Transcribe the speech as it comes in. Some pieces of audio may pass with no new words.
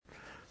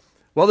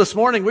Well, this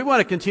morning we want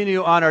to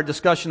continue on our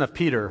discussion of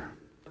Peter.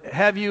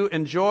 Have you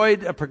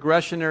enjoyed a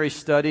progressionary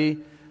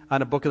study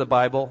on a book of the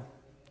Bible?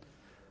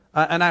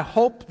 And I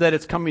hope that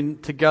it's coming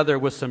together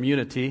with some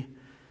unity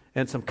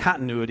and some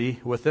continuity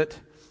with it.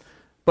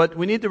 But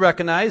we need to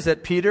recognize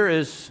that Peter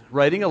is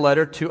writing a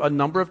letter to a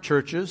number of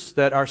churches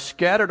that are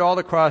scattered all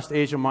across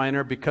Asia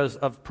Minor because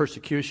of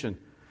persecution.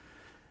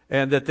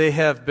 And that they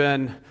have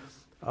been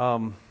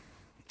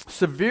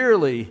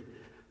severely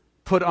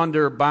put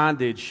under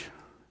bondage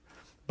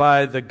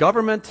by the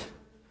government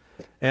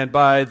and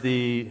by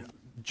the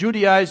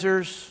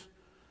Judaizers,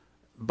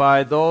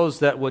 by those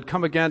that would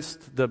come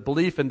against the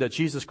belief in that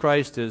Jesus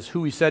Christ is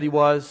who he said he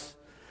was,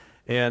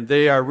 and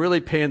they are really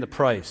paying the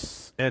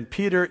price. And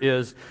Peter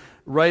is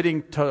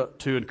writing to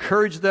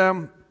encourage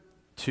them,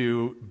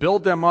 to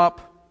build them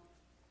up,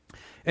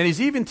 and he's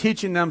even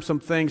teaching them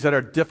some things that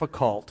are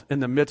difficult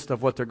in the midst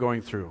of what they're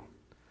going through.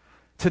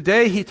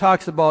 Today he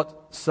talks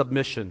about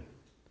submission,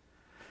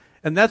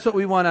 and that's what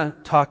we want to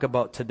talk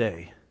about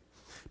today.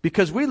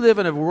 Because we live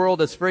in a world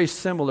that's very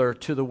similar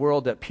to the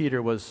world that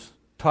Peter was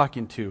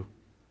talking to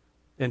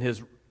in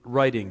his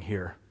writing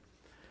here.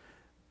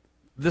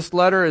 This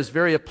letter is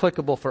very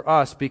applicable for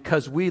us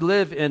because we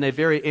live in a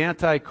very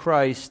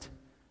anti-Christ,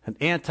 an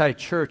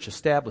anti-church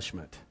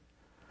establishment.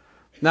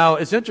 Now,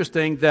 it's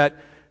interesting that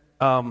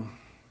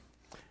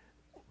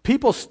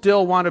people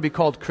still want to be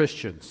called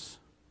Christians.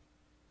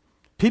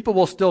 People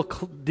will still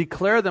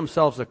declare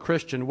themselves a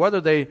Christian, whether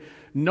they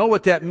know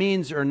what that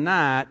means or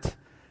not.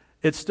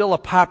 It's still a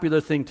popular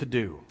thing to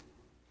do.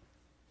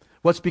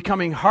 What's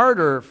becoming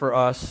harder for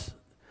us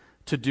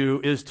to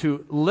do is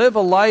to live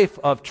a life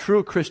of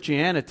true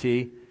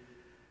Christianity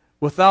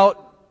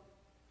without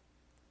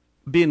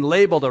being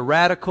labeled a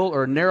radical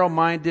or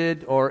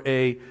narrow-minded or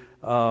an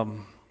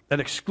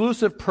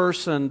exclusive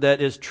person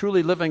that is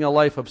truly living a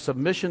life of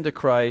submission to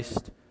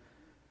Christ,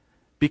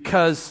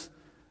 because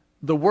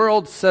the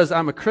world says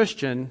I'm a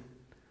Christian,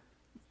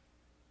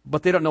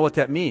 but they don't know what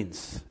that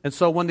means. And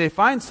so when they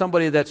find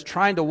somebody that's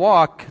trying to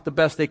walk the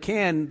best they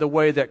can, the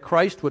way that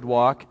Christ would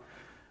walk,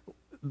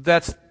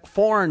 that's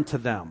foreign to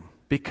them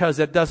because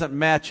it doesn't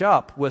match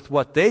up with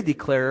what they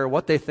declare,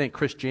 what they think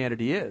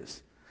Christianity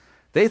is.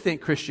 They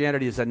think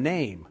Christianity is a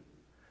name,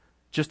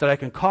 just that I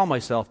can call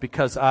myself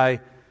because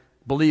I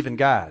believe in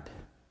God.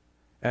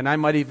 And I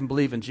might even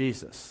believe in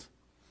Jesus.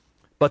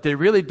 But they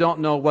really don't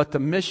know what the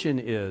mission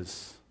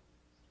is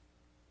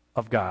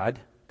of God.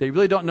 They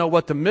really don't know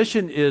what the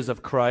mission is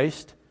of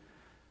Christ,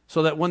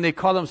 so that when they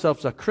call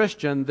themselves a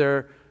Christian,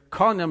 they're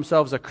calling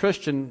themselves a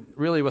Christian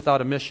really without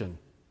a mission.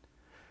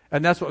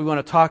 And that's what we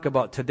want to talk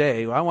about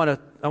today. I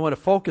want to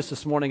focus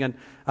this morning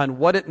on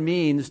what it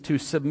means to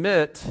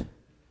submit,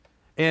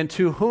 and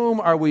to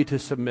whom are we to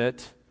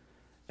submit,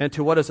 and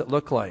to what does it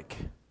look like?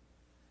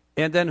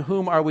 And then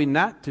whom are we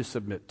not to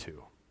submit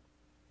to?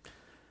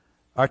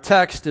 Our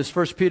text is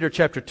 1 Peter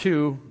chapter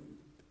 2,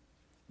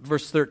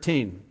 verse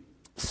 13.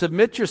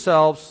 Submit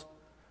yourselves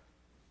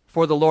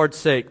for the Lord's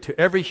sake to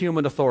every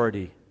human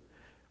authority,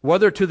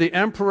 whether to the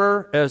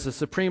emperor as the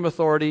supreme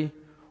authority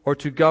or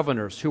to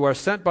governors who are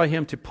sent by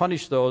him to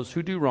punish those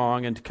who do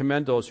wrong and to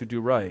commend those who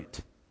do right.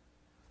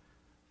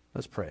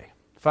 Let's pray.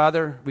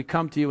 Father, we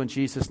come to you in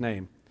Jesus'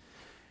 name.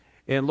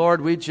 And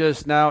Lord, we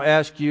just now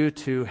ask you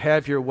to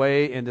have your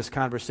way in this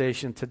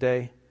conversation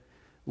today.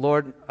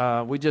 Lord,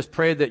 we just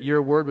pray that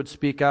your word would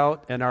speak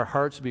out and our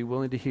hearts would be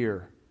willing to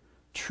hear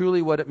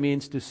truly what it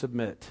means to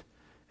submit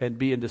and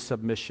be into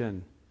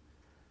submission.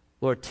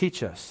 Lord,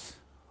 teach us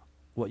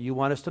what you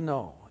want us to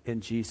know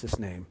in Jesus'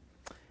 name.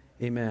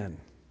 Amen.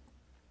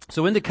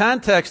 So in the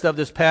context of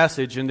this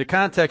passage, in the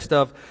context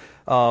of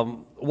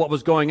what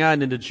was going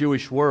on in the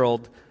Jewish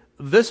world,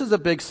 this is a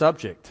big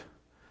subject.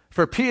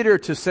 For Peter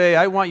to say,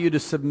 I want you to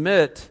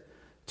submit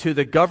to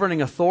the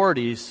governing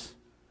authorities,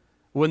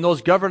 when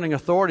those governing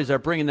authorities are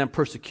bringing them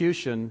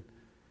persecution,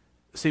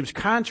 seems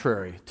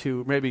contrary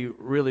to maybe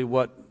really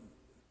what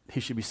he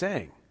should be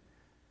saying.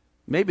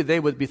 Maybe they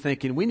would be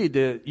thinking, you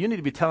need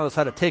to be telling us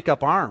how to take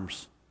up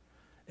arms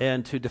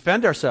and to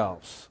defend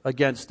ourselves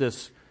against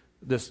this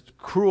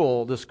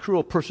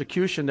cruel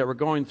persecution that we're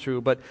going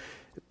through. But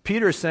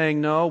Peter is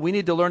saying, no, we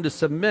need to learn to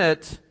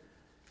submit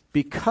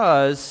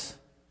because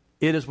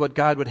it is what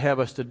God would have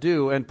us to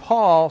do. And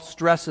Paul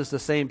stresses the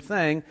same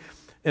thing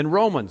in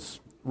Romans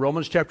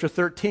chapter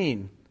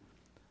 13,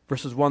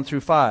 verses 1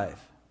 through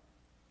 5.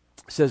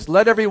 It says,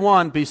 let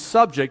everyone be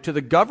subject to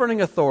the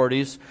governing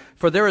authorities,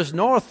 for there is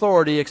no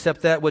authority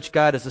except that which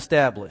God has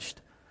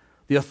established.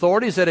 The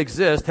authorities that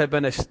exist have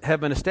been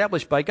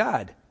established by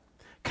God.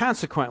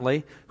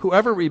 Consequently,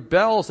 whoever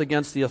rebels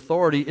against the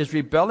authority is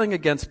rebelling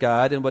against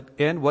God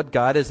and what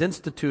God has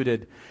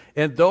instituted,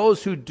 and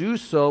those who do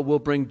so will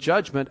bring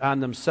judgment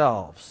on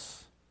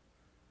themselves.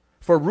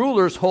 For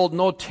rulers hold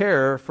no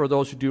terror for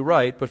those who do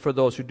right, but for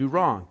those who do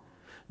wrong.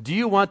 Do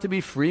you want to be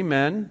free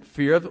men,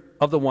 fear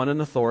of the one in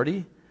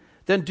authority?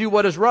 Then do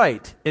what is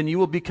right, and you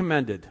will be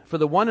commended. For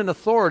the one in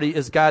authority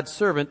is God's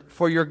servant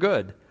for your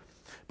good.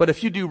 But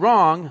if you do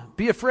wrong,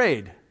 be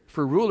afraid,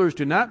 for rulers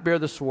do not bear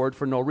the sword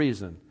for no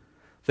reason.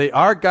 They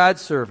are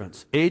God's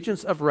servants,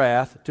 agents of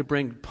wrath to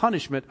bring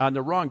punishment on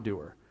the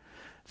wrongdoer.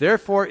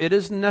 Therefore, it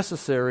is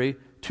necessary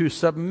to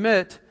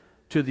submit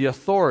to the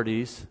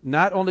authorities,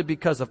 not only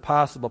because of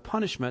possible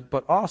punishment,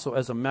 but also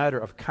as a matter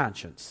of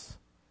conscience.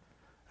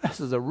 This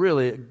is a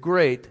really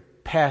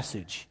great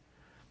passage.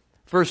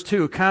 Verse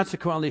 2,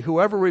 consequently,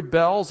 whoever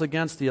rebels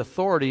against the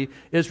authority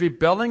is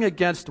rebelling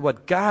against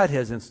what God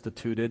has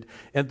instituted,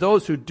 and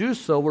those who do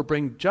so will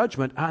bring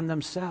judgment on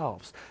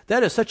themselves.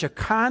 That is such a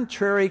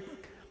contrary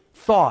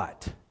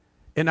thought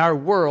in our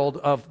world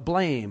of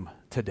blame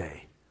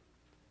today.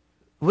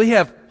 We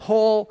have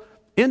whole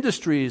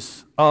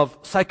industries of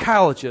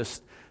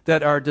psychologists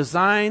that are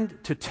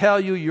designed to tell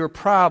you your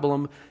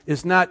problem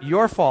is not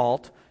your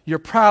fault. Your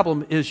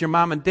problem is your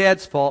mom and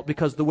dad's fault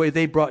because the way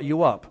they brought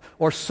you up,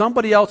 or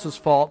somebody else's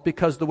fault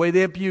because the way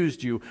they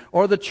abused you,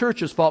 or the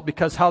church's fault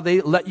because how they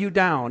let you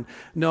down.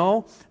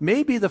 No,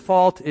 maybe the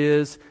fault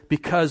is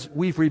because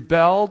we've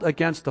rebelled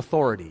against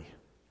authority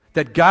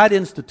that God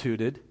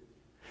instituted,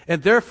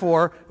 and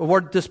therefore,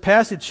 what this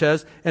passage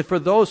says, and for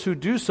those who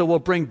do so will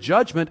bring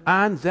judgment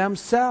on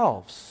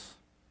themselves.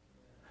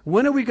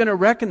 When are we going to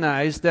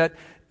recognize that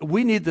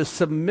we need to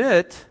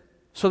submit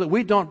so that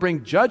we don't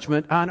bring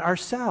judgment on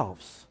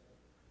ourselves?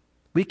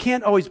 We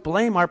can't always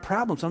blame our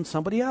problems on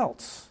somebody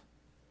else.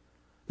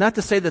 Not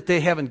to say that they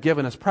haven't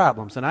given us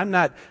problems, and I'm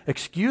not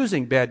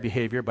excusing bad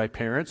behavior by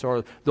parents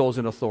or those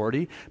in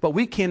authority, but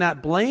we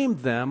cannot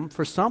blame them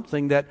for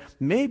something that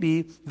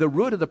maybe the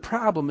root of the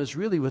problem is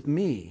really with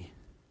me,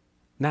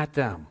 not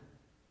them.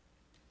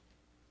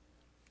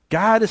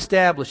 God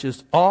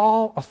establishes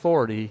all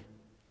authority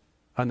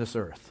on this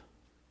earth,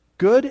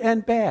 good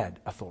and bad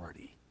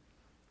authority.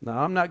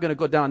 Now, I'm not going to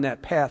go down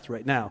that path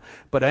right now,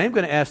 but I am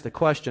going to ask the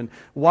question,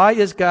 why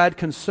is God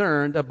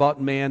concerned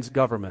about man's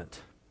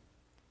government?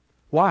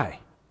 Why?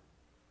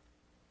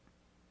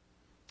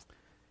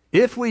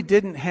 If we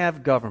didn't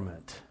have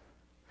government,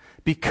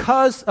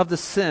 because of the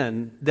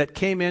sin that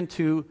came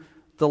into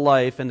the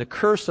life and the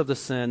curse of the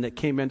sin that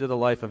came into the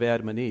life of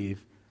Adam and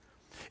Eve,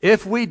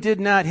 if we did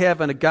not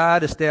have a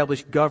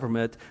God-established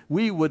government,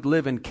 we would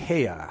live in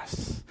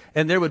chaos,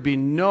 and there would be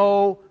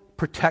no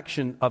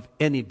protection of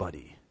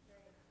anybody.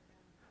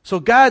 So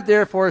God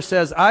therefore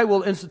says, I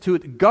will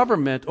institute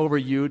government over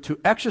you to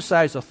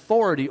exercise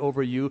authority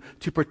over you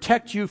to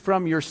protect you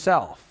from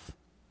yourself.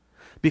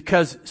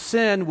 Because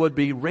sin would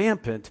be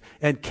rampant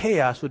and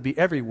chaos would be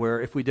everywhere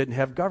if we didn't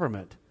have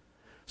government.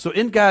 So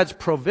in God's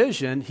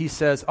provision, he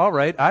says, all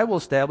right, I will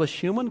establish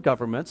human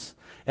governments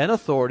and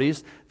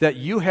authorities that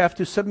you have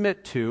to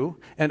submit to,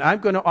 and I'm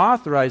going to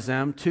authorize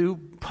them to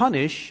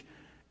punish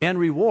and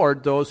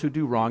reward those who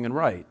do wrong and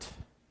right.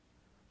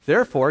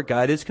 Therefore,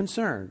 God is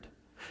concerned.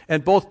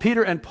 And both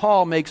Peter and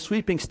Paul make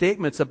sweeping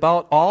statements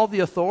about all the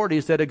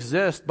authorities that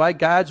exist by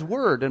God's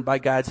word and by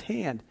God's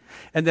hand,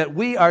 and that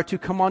we are to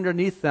come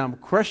underneath them,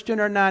 Christian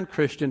or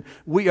non-Christian.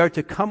 We are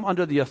to come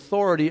under the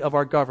authority of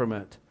our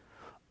government.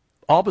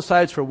 All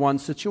besides for one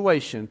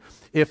situation.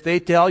 If they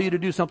tell you to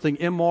do something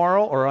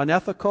immoral or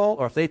unethical,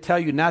 or if they tell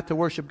you not to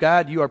worship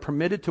God, you are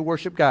permitted to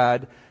worship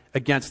God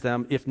against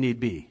them if need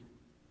be.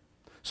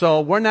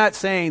 So we're not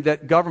saying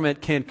that government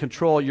can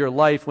control your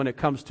life when it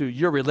comes to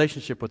your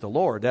relationship with the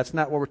Lord. That's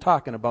not what we're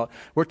talking about.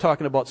 We're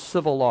talking about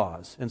civil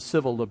laws and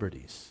civil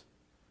liberties.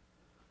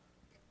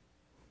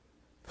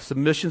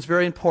 Submission is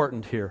very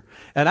important here.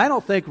 And I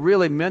don't think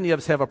really many of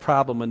us have a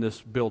problem in this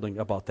building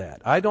about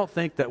that. I don't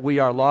think that we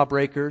are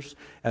lawbreakers,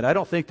 and I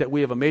don't think that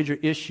we have a major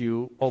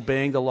issue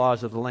obeying the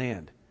laws of the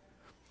land.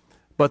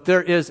 But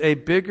there is a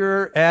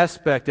bigger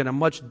aspect and a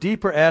much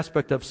deeper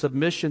aspect of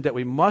submission that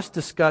we must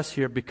discuss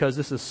here, because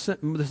this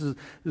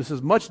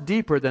is much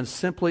deeper than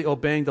simply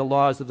obeying the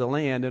laws of the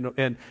land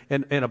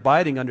and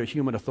abiding under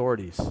human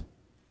authorities.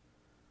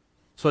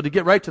 So to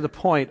get right to the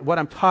point, what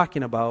I'm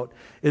talking about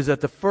is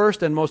that the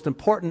first and most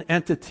important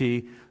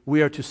entity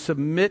we are to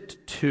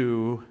submit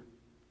to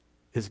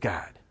is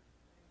God.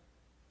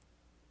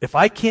 If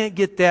I can't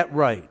get that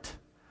right,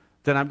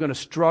 then I'm going to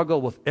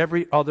struggle with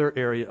every other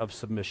area of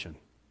submission.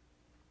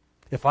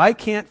 If I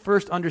can't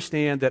first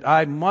understand that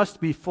I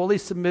must be fully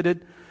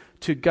submitted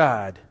to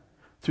God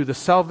through the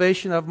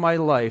salvation of my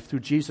life through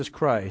Jesus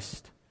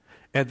Christ,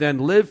 and then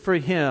live for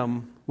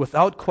Him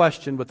without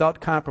question, without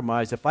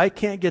compromise, if I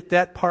can't get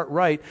that part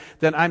right,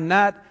 then I'm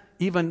not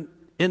even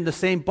in the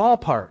same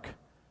ballpark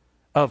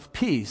of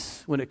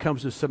peace when it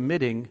comes to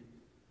submitting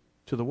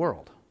to the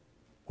world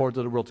or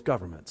to the world's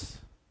governments.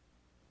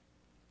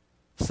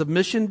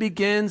 Submission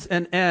begins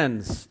and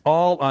ends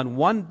all on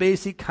one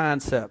basic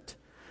concept,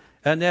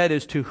 and that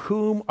is, to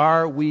whom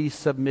are we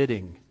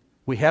submitting?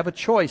 We have a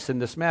choice in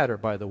this matter,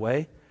 by the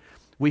way.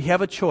 We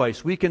have a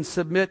choice. We can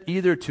submit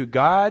either to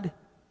God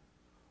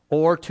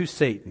or to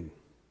Satan.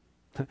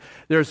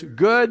 There's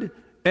good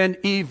and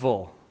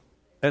evil,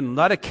 and a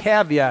lot of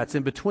caveats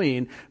in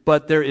between,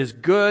 but there is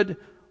good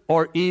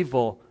or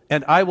evil,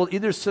 and I will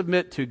either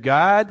submit to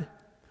God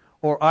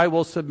or I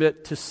will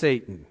submit to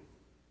Satan.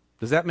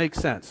 Does that make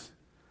sense?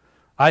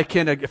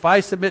 If I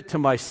submit to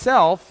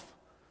myself,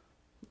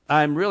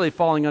 I'm really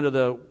falling under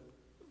the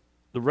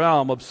the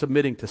realm of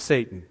submitting to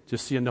Satan,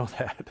 just so you know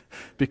that.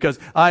 Because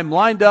I'm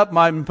lined up,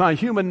 my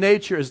human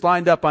nature is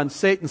lined up on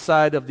Satan's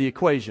side of the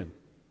equation,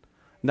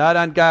 not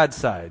on God's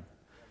side.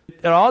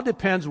 It all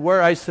depends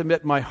where I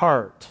submit my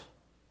heart,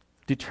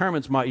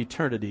 determines my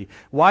eternity.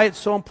 Why it's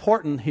so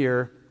important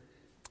here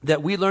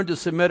that we learn to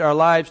submit our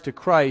lives to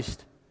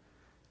Christ,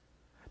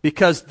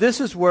 because this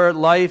is where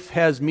life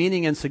has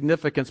meaning and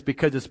significance,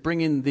 because it's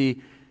bringing the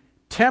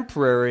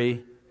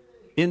temporary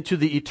into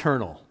the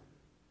eternal.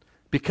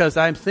 Because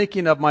I'm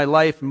thinking of my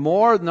life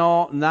more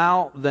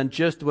now than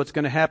just what's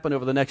going to happen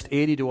over the next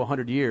 80 to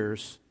 100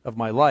 years of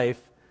my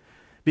life,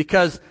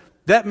 because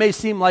that may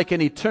seem like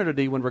an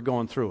eternity when we're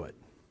going through it.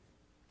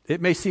 It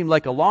may seem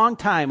like a long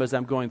time as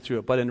I'm going through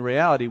it, but in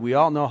reality, we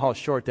all know how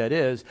short that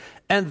is.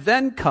 And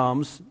then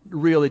comes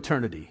real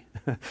eternity.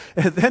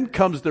 And then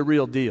comes the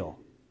real deal.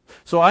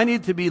 So I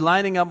need to be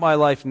lining up my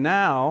life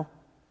now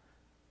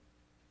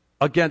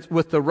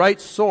with the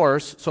right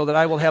source so that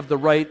I will have the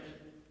right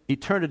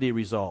eternity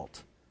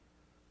result.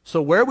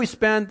 So where we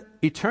spend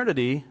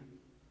eternity,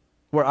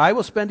 where I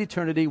will spend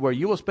eternity, where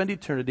you will spend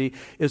eternity,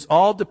 is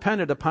all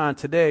dependent upon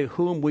today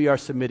whom we are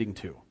submitting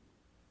to.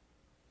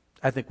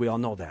 I think we all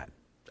know that.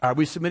 Are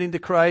we submitting to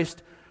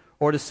Christ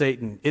or to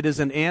Satan? It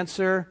is an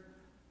answer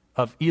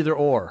of either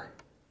or,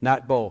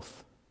 not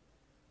both,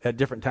 at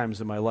different times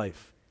in my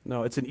life.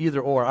 No, it's an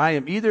either or. I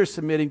am either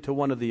submitting to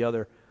one or the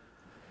other.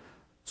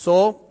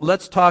 So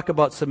let's talk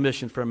about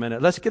submission for a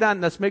minute.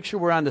 Let's make sure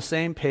we're on the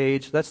same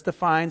page. Let's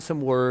define some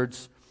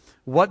words.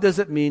 What does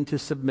it mean to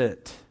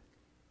submit?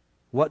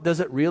 What does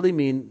it really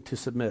mean to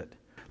submit?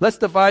 Let's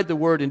divide the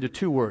word into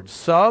two words.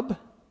 Sub,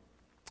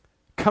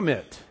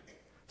 commit.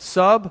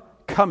 Sub,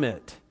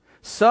 commit.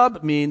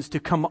 Sub means to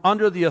come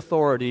under the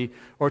authority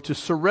or to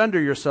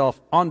surrender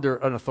yourself under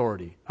an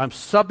authority. I'm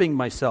subbing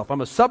myself. I'm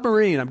a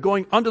submarine. I'm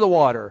going under the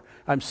water.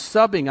 I'm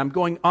subbing. I'm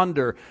going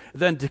under.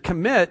 Then to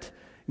commit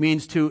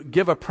means to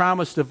give a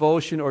promised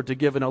devotion or to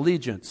give an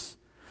allegiance.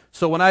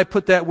 So when I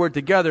put that word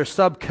together,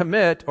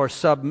 subcommit or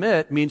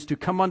submit means to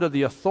come under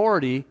the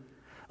authority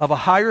of a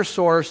higher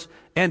source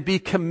and be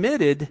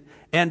committed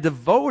and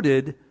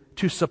devoted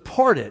to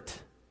support it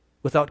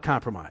without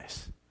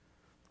compromise.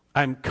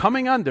 I'm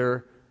coming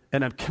under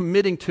and I'm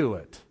committing to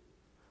it.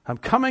 I'm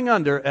coming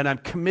under and I'm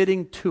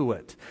committing to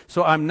it.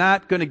 So I'm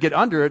not going to get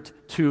under it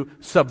to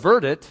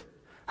subvert it.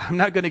 I'm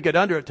not going to get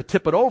under it to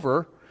tip it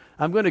over.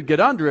 I'm going to get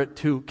under it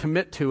to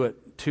commit to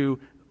it, to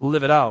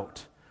live it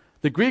out.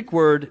 The Greek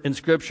word in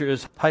Scripture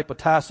is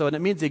hypotasso, and it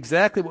means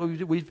exactly what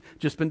we've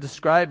just been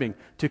describing.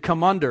 To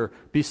come under,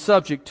 be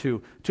subject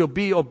to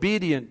be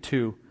obedient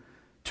to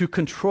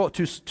control,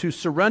 to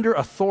surrender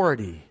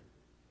authority.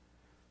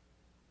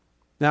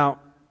 Now,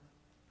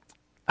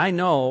 I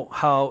know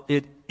how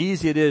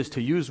easy it is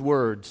to use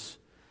words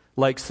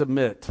like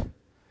submit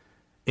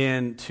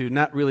and to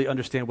not really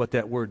understand what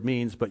that word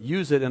means, but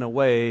use it in a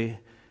way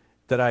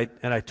that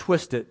I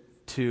twist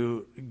it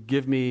to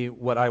give me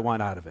what I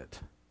want out of it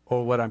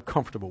or what I'm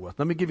comfortable with.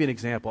 Let me give you an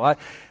example.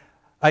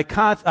 I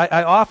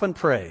often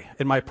pray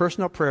in my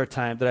personal prayer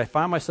time that I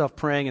find myself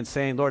praying and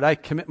saying, Lord, I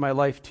commit my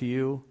life to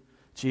you,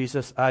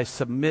 Jesus. I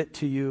submit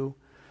to you.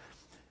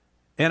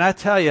 And I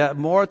tell you,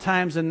 more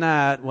times than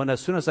not, as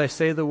soon as I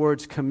say the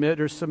words commit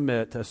or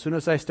submit, as soon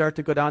as I start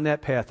to go down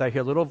that path, I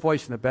hear a little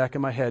voice in the back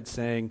of my head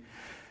saying,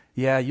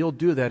 yeah, you'll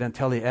do that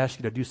until he asks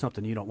you to do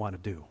something you don't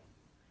want to do.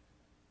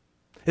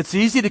 It's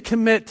easy to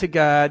commit to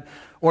God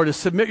or to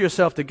submit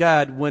yourself to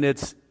God when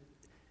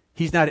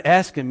he's not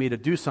asking me to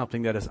do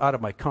something that is out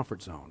of my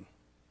comfort zone.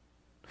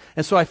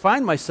 And so I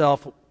find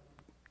myself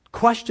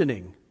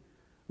questioning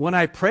when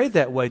I pray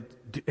that way,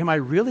 am I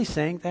really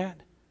saying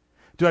that?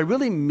 Do I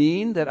really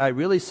mean that I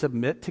really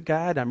submit to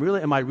God?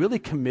 Am I really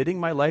committing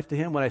my life to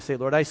him when I say,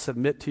 Lord, I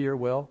submit to your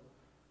will?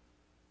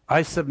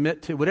 I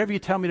submit to whatever you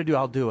tell me to do,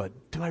 I'll do it.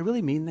 Do I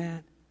really mean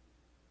that?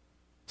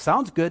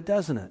 Sounds good,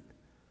 doesn't it?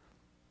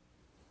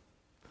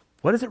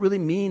 What does it really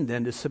mean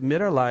then to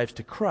submit our lives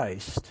to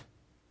Christ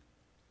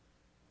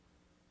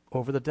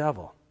over the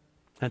devil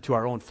and to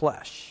our own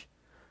flesh?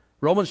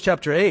 Romans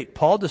chapter 8,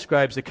 Paul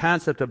describes the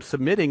concept of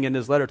submitting in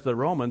his letter to the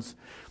Romans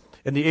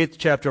in the 8th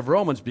chapter of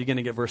Romans,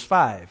 beginning at verse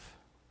 5.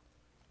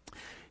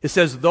 It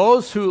says,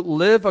 those who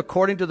live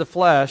according to the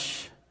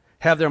flesh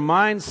have their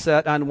mind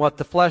set on what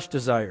the flesh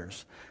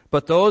desires.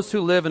 But those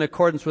who live in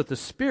accordance with the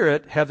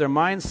Spirit have their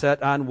mind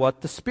set on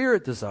what the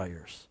Spirit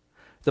desires.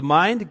 The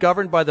mind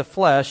governed by the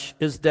flesh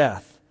is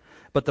death,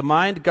 but the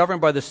mind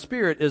governed by the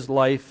Spirit is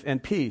life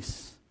and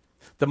peace.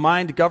 The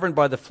mind governed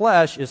by the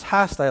flesh is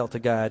hostile to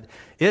God.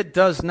 It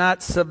does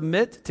not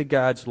submit to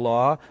God's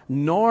law,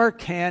 nor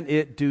can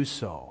it do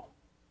so.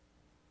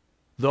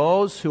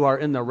 Those who are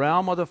in the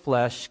realm of the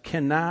flesh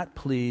cannot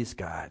please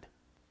God.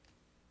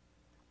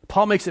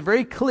 Paul makes it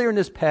very clear in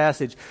this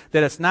passage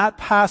that it's not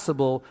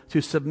possible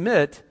to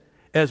submit,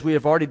 as we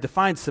have already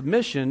defined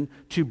submission,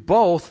 to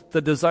both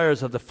the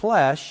desires of the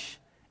flesh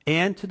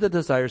and to the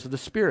desires of the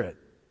Spirit.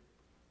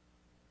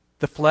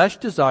 The flesh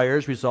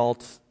desires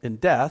result in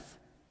death,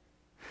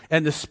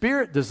 and the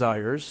Spirit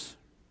desires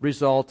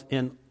result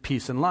in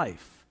peace and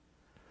life.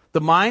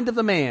 The mind of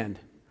the man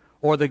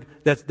or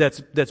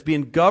that's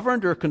being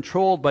governed or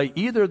controlled by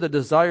either the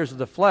desires of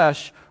the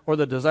flesh or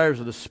the desires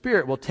of the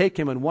Spirit will take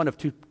him in one of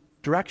two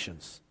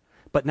directions,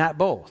 but not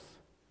both.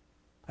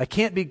 I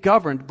can't be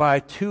governed by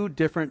two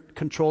different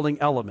controlling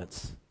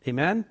elements.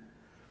 Amen?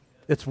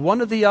 It's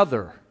one or the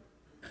other.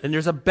 And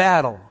there's a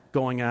battle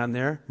going on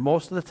there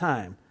most of the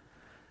time.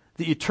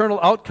 The eternal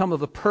outcome of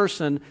the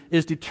person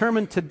is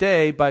determined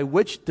today by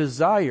which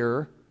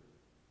desire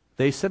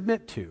they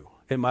submit to.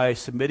 Am I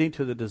submitting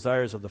to the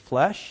desires of the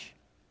flesh,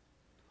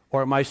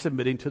 or am I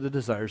submitting to the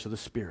desires of the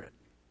Spirit?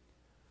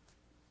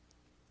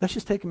 Let's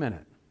just take a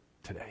minute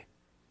today.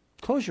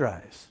 Close your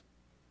eyes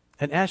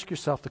and ask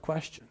yourself the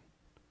question,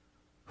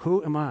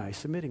 who am I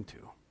submitting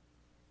to?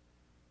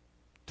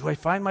 Do I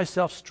find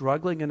myself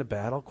struggling in a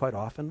battle quite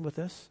often with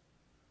this?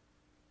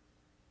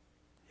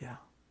 Yeah.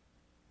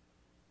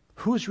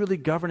 Who is really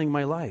governing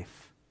my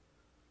life?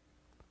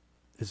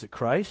 Is it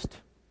Christ?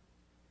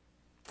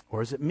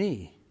 Or is it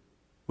me,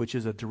 which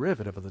is a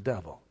derivative of the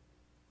devil?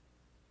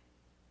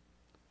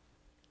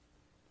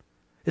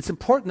 It's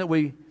important that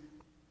we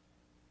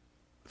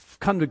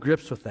come to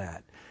grips with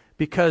that,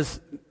 because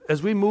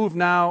as we move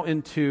now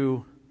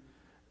into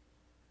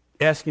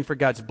asking for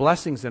God's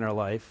blessings in our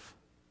life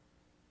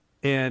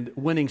and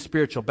winning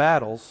spiritual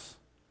battles,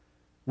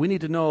 we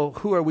need to know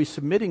who are we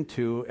submitting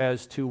to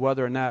as to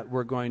whether or not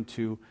we're going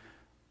to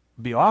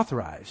be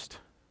authorized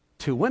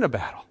to win a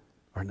battle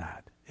or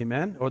not.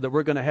 Amen? Or that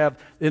we're going to have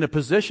in a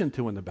position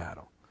to win the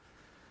battle.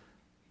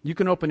 You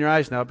can open your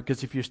eyes now,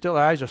 because if your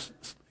eyes are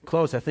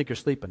closed, I think you're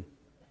sleeping.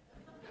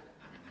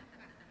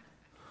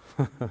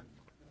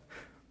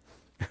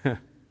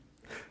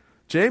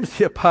 James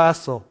the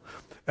Apostle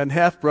and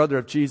half-brother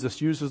of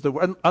Jesus uses the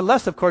word,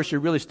 unless, of course,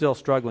 you're really still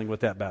struggling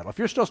with that battle. If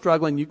you're still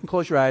struggling, you can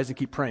close your eyes and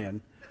keep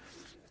praying.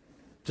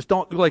 Just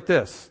don't do like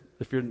this.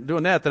 If you're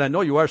doing that, then I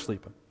know you are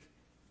sleeping.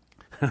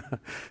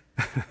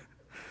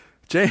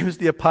 James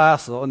the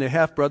Apostle and the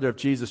half-brother of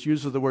Jesus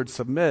uses the word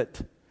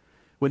submit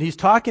when he's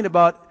talking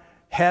about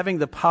having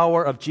the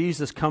power of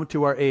Jesus come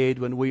to our aid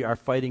when we are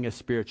fighting a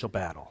spiritual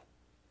battle.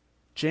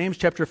 James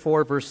chapter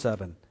 4, verse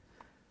 7.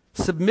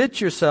 Submit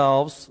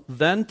yourselves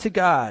then to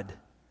God.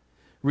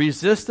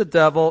 Resist the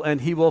devil, and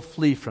he will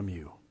flee from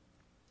you.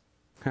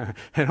 And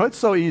it's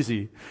so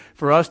easy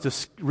for us to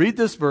read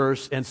this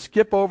verse and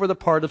skip over the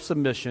part of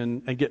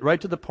submission and get right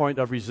to the point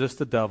of resist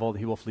the devil, and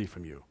he will flee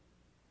from you.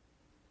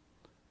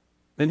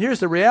 And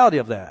here's the reality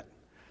of that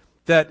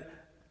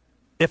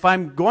if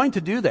I'm going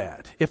to do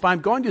that, if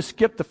I'm going to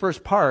skip the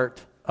first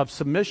part of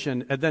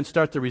submission and then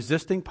start the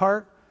resisting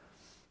part,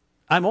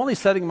 I'm only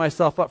setting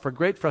myself up for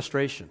great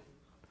frustration.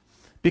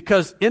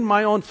 Because in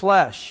my own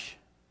flesh,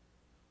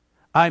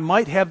 I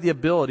might have the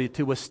ability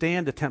to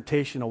withstand the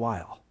temptation a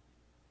while.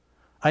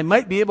 I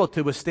might be able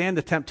to withstand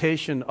the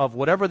temptation of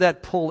whatever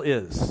that pull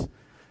is.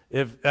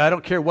 If I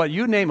don't care what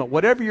you name it,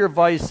 whatever your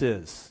vice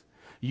is,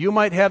 you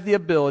might have the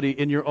ability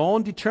in your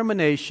own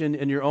determination,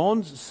 in your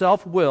own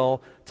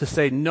self-will, to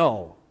say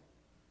no.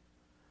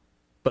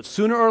 But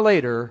sooner or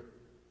later,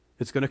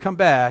 it's going to come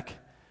back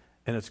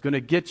and it's going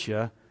to get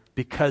you,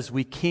 because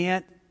we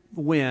can't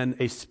win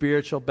a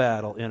spiritual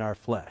battle in our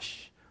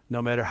flesh.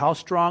 No matter how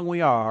strong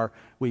we are,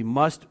 we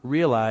must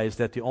realize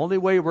that the only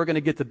way we're going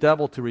to get the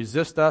devil to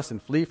resist us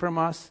and flee from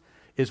us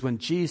is when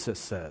Jesus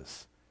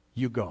says,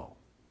 you go.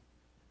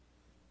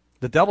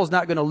 The devil's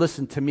not going to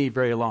listen to me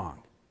very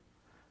long,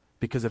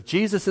 because if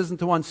Jesus isn't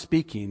the one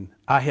speaking,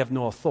 I have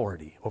no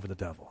authority over the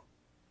devil.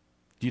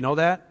 Do you know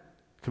that?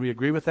 Can we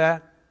agree with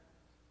that?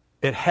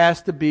 It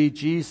has to be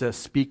Jesus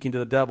speaking to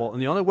the devil.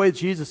 And the only way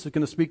Jesus is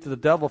going to speak to the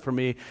devil for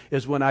me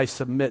is when I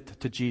submit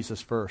to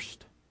Jesus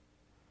first.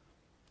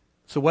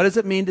 So what does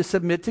it mean to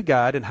submit to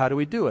God, and how do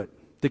we do it?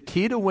 The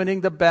key to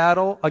winning the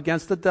battle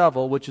against the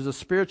devil, which is a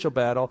spiritual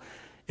battle,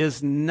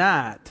 is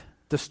not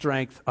the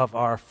strength of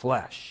our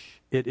flesh.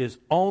 It is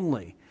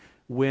only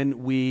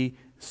when we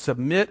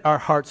submit our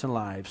hearts and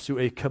lives to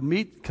a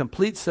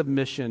complete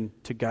submission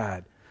to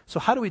God. So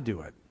how do we do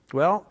it?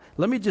 Well,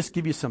 let me just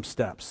give you some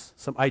steps,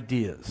 some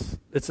ideas.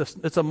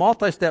 It's a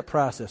multi-step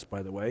process,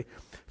 by the way.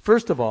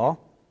 First of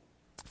all,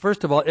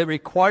 it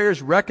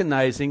requires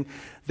recognizing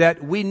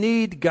that we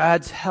need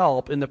God's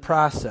help in the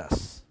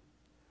process.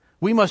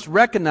 We must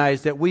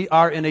recognize that we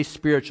are in a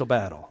spiritual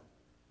battle.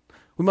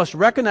 We must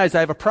recognize I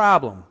have a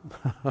problem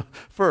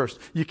first.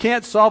 You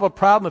can't solve a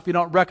problem if you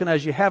don't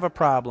recognize you have a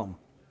problem.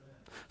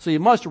 So you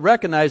must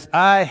recognize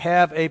I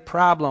have a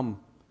problem.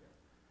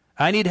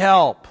 I need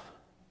help.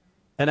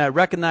 And I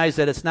recognize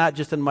that it's not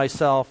just in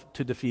myself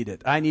to defeat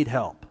it. I need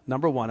help.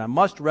 Number one, I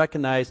must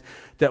recognize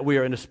that we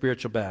are in a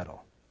spiritual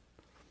battle.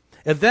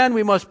 And then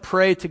we must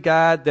pray to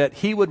God that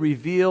He would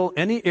reveal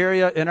any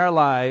area in our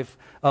life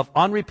of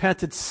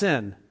unrepented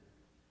sin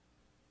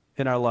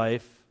in our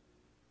life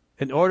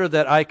in order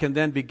that I can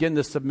then begin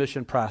the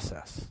submission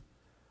process.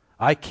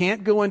 I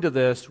can't go into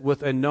this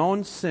with a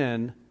known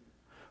sin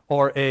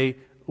or a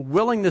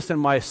willingness in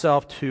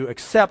myself to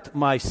accept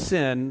my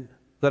sin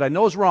that I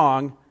know is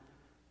wrong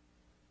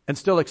and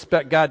still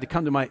expect God to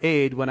come to my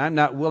aid when I'm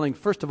not willing,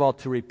 first of all,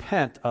 to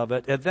repent of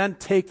it and then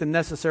take the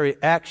necessary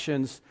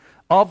actions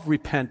of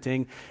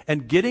repenting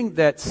and getting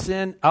that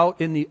sin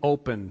out in the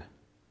open.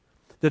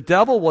 The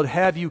devil will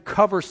have you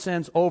cover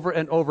sins over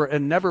and over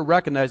and never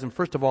recognize them,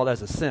 first of all,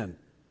 as a sin,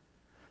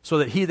 so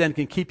that he then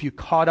can keep you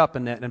caught up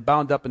in that and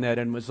bound up in that.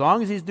 And as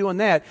long as he's doing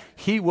that,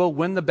 he will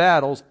win the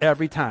battles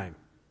every time.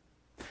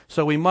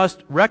 So we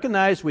must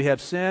recognize we have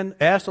sin,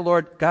 ask the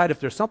Lord, God, if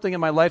there's something in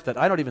my life that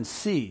I don't even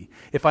see,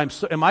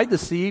 am I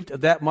deceived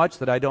that much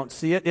that I don't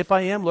see it? If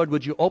I am, Lord,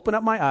 would you open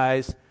up my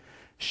eyes,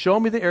 show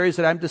me the areas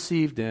that I'm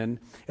deceived in,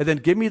 and then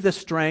give me the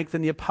strength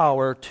and the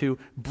power to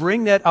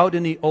bring that out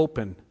in the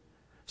open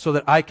so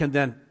that I can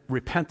then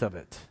repent of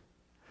it.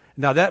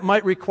 Now, that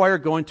might require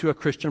going to a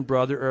Christian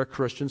brother or a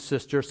Christian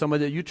sister,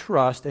 somebody that you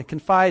trust and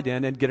confide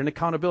in and get an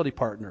accountability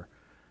partner.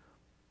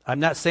 I'm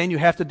not saying you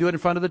have to do it in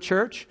front of the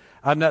church.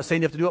 I'm not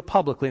saying you have to do it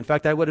publicly. In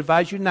fact, I would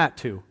advise you not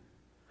to.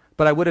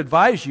 But I would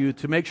advise you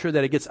to make sure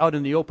that it gets out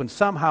in the open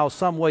somehow,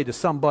 some way to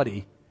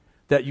somebody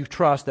that you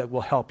trust that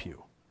will help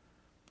you.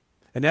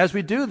 And as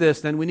we do this,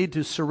 then we need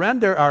to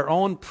surrender our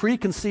own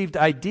preconceived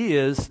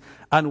ideas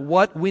on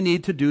what we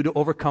need to do to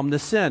overcome the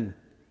sin.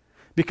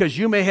 Because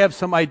you may have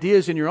some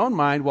ideas in your own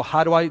mind, well,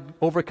 how do I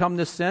overcome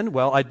this sin?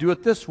 Well, I do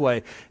it this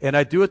way, and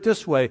I do it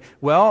this way.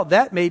 Well,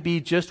 that may be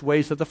just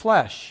ways of the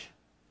flesh.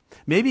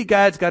 Maybe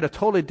God's got a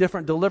totally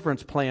different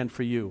deliverance plan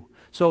for you.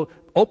 So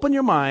open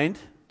your mind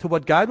to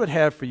what God would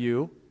have for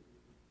you,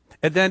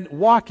 and then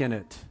walk in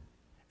it.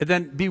 And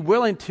then be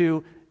willing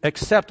to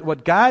accept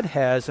what God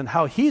has and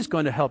how He's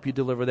going to help you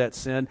deliver that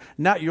sin,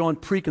 not your own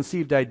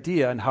preconceived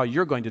idea and how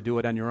you're going to do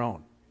it on your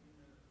own.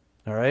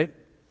 All right?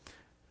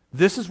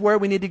 This is where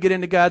we need to get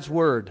into God's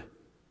Word.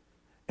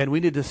 And we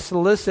need to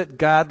solicit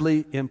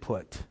godly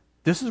input.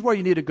 This is where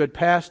you need a good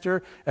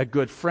pastor, a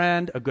good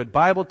friend, a good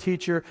Bible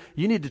teacher.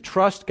 You need to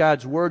trust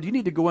God's Word. You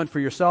need to go in for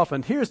yourself.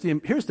 And here's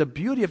the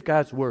beauty of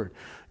God's Word.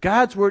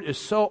 God's Word is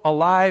so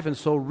alive and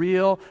so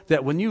real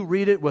that when you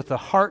read it with a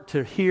heart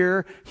to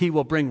hear, He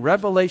will bring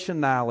revelation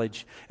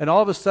knowledge. And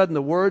all of a sudden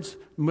the words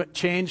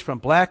change from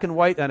black and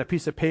white on a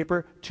piece of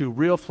paper to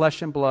real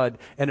flesh and blood.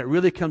 And it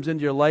really comes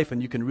into your life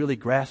and you can really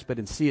grasp it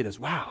and see it as,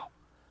 wow,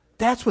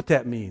 that's what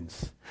that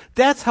means.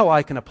 That's how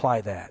I can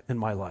apply that in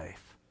my life.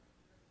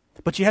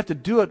 But you have to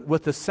do it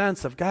with the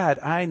sense of, God,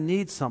 I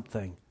need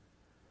something.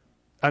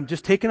 I'm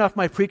just taking off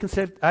my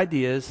preconceived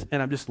ideas,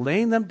 and I'm just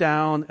laying them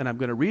down, and I'm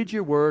going to read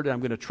your word, and I'm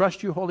going to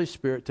trust you, Holy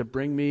Spirit, to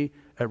bring me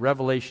a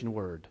revelation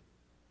word.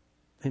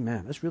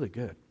 Amen. That's really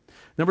good.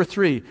 Number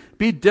 3,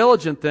 be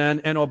diligent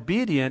then and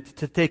obedient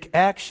to take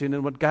action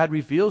in what God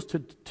reveals to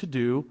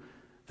do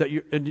that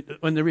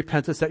in the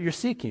repentance that you're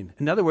seeking.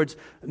 In other words,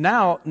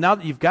 now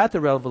that you've got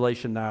the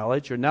revelation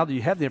knowledge, or now that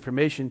you have the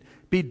information,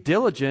 be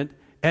diligent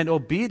and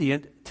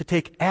obedient to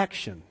take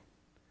action.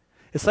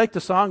 It's like the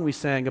song we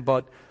sang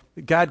about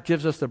God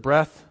gives us the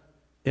breath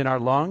in our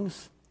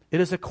lungs. It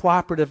is a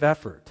cooperative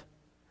effort.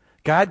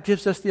 God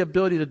gives us the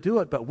ability to do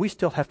it, but we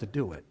still have to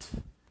do it.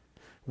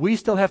 We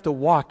still have to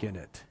walk in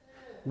it.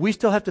 We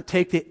still have to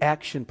take the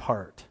action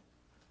part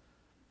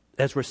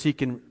as we're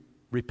seeking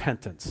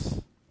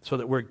repentance so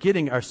that we're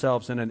getting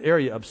ourselves in an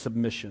area of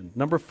submission.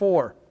 Number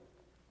 4,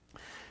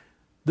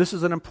 this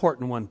is an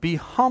important one. Be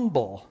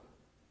humble.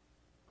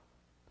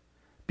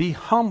 Be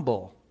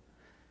humble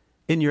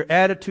in your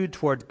attitude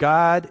toward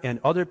God and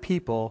other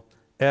people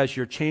as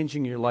you're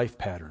changing your life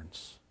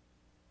patterns.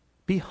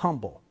 Be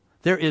humble.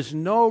 There is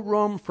no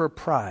room for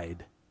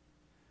pride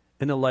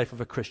in the life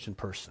of a Christian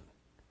person.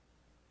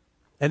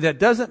 And that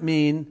doesn't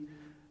mean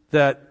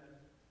that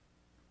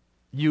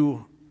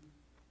you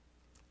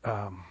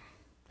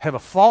have a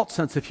false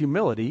sense of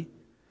humility,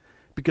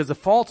 because a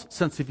false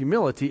sense of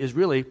humility is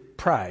really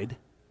pride,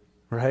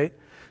 right?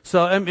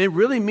 So it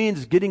really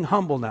means getting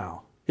humble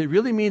now. It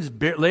really means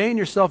laying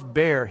yourself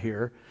bare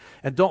here,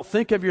 and don't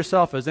think of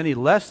yourself as any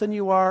less than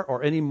you are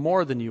or any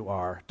more than you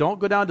are. Don't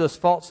go down to this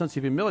false sense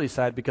of humility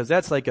side, because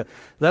it's like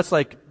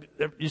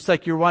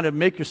you want to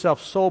make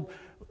yourself so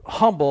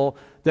humble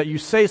that you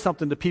say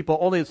something to people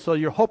only so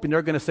you're hoping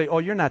they're going to say, "Oh,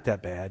 you're not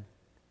that bad."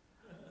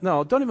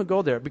 No, don't even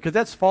go there, because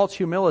that's false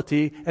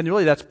humility, and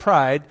really that's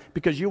pride,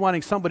 because you're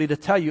wanting somebody to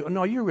tell you,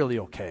 "No, you're really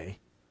okay."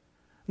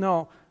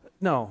 No,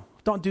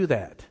 don't do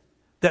that.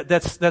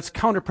 That's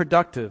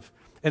counterproductive.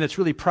 And it's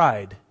really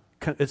pride.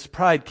 It's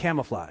pride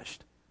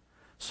camouflaged.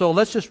 So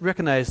let's just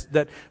recognize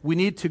that we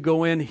need to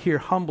go in here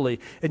humbly.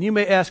 And you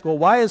may ask, well,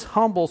 why is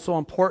humble so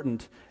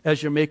important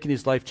as you're making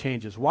these life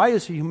changes? Why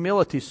is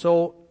humility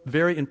so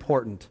very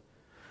important?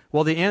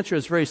 Well, the answer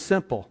is very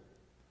simple,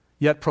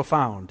 yet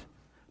profound.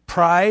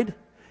 Pride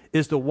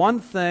is the one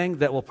thing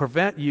that will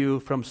prevent you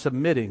from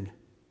submitting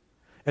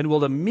and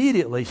will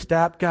immediately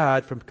stop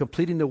God from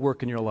completing the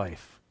work in your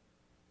life.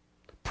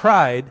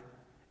 Pride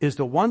is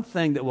the one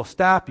thing that will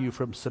stop you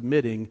from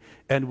submitting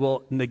and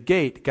will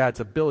negate God's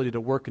ability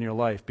to work in your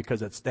life,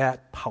 because it's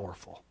that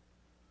powerful.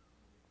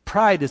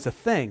 Pride is a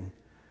thing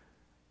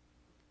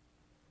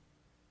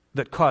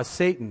that caused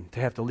Satan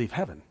to have to leave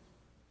heaven.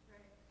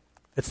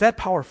 It's that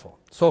powerful.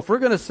 So if we're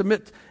going to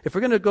submit, if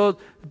we're going to go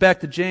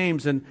back to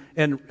James and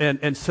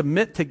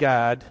submit to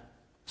God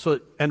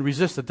and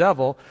resist the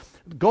devil,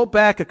 Go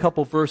back a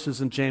couple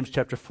verses in James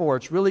chapter 4.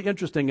 It's really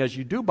interesting as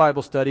you do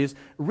Bible studies,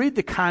 read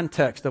the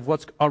context of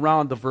what's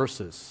around the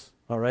verses,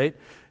 all right?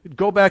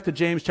 Go back to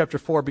James chapter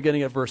 4,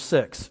 beginning at verse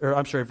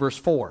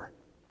 4.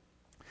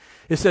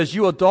 It says,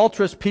 "You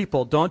adulterous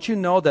people, don't you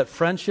know that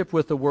friendship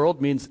with the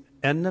world means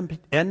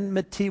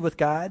enmity with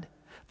God?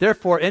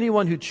 Therefore,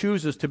 anyone who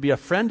chooses to be a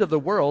friend of the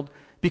world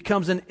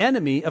becomes an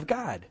enemy of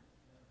God.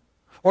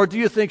 Or do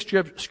you think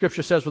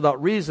Scripture says without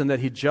reason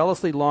that he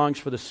jealously longs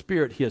for the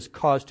Spirit he has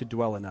caused to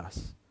dwell in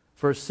us?"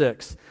 Verse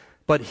 6,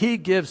 "But he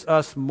gives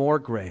us more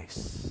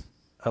grace."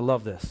 I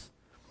love this.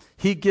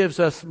 He gives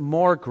us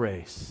more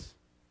grace.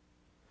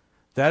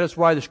 That is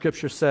why the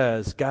Scripture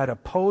says, God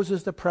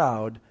opposes the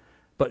proud,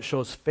 but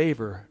shows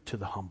favor to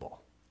the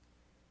humble.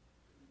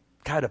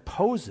 God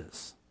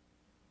opposes.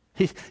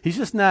 He's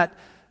just not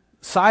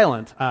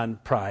silent on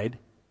pride.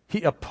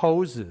 He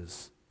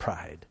opposes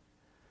pride.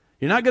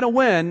 You're not going to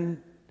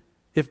win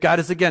if God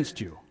is against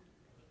you.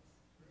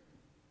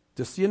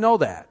 Just so you know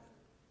that.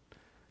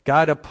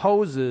 God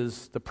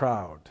opposes the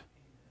proud.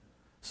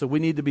 So we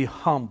need to be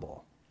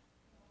humble.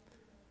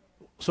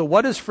 So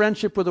what is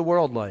friendship with the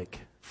world like?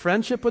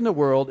 Friendship in the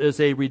world is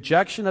a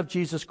rejection of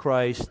Jesus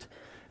Christ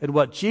and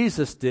what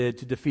Jesus did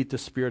to defeat the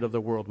spirit of the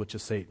world, which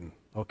is Satan.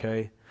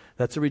 Okay?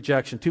 That's a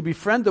rejection. To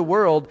befriend the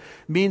world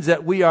means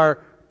that we are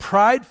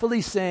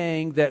pridefully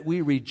saying that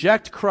we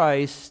reject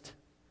Christ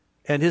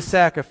and his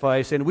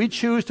sacrifice, and we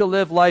choose to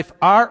live life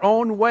our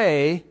own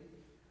way,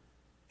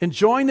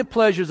 enjoying the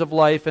pleasures of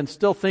life and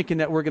still thinking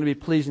that we're going to be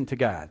pleasing to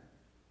God.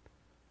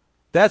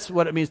 That's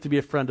what it means to be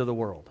a friend of the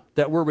world.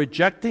 That we're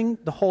rejecting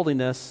the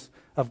holiness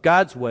of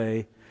God's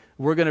way.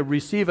 We're going to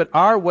receive it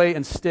our way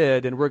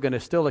instead, and we're going to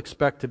still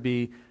expect to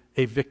be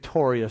a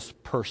victorious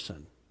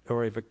person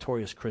or a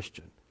victorious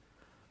Christian.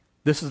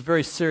 This is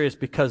very serious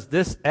because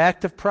this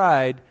act of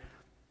pride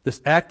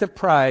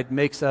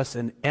makes us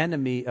an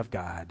enemy of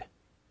God.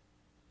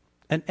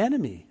 An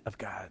enemy of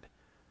God.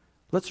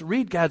 Let's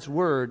read God's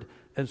word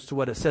as to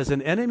what it says.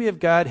 An enemy of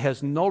God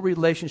has no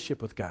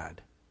relationship with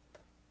God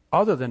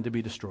other than to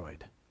be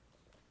destroyed.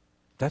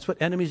 That's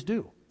what enemies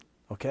do.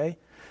 Okay?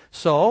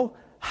 So,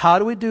 how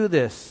do we do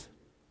this?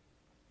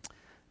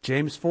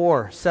 James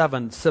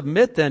 4:7,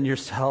 "Submit then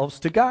yourselves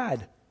to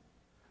God."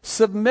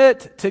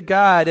 Submit to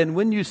God, and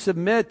when you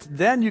submit,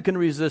 then you can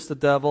resist the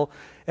devil,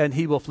 and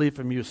he will flee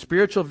from you.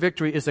 Spiritual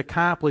victory is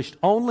accomplished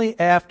only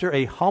after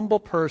a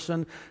humble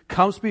person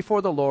comes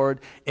before the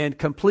Lord and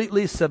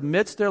completely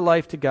submits their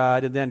life to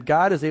God, and then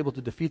God is able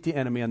to defeat the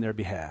enemy on their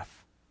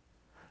behalf.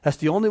 That's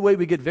the only way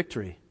we get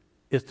victory,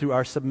 is through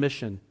our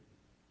submission.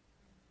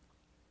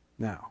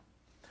 Now,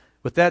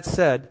 with that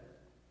said,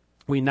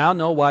 we now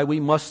know why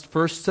we must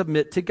first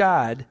submit to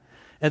God,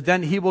 and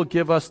then he will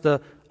give us the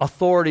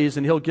authorities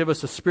and he'll give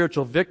us the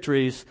spiritual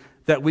victories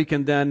that we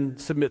can then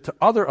submit to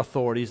other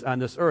authorities on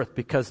this earth,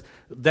 because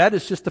that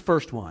is just the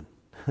first one.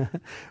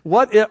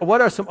 What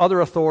are some other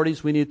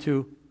authorities we need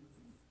to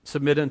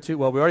submit into?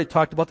 Well, we already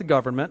talked about the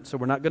government, so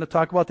we're not going to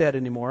talk about that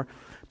anymore.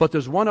 But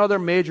there's one other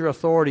major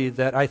authority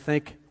that I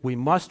think we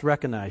must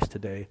recognize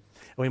today.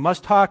 And we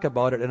must talk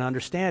about it and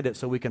understand it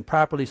so we can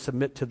properly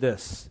submit to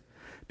this.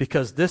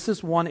 Because this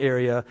is one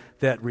area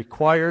that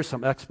requires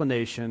some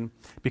explanation,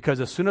 because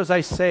as soon as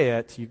I say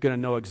it, you're going to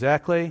know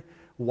exactly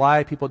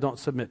why people don't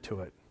submit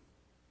to it.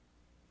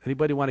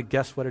 Anybody want to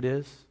guess what it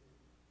is?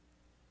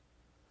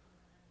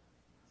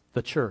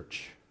 The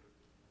church.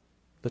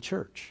 The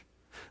church.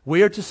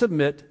 We are to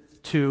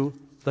submit to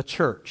the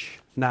church.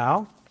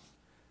 Now,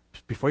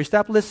 before you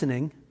stop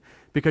listening,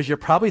 because you're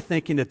probably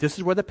thinking that this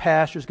is where the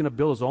pastor is going to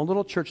build his own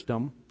little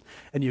churchdom,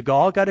 and you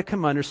all got to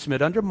come under,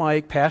 submit under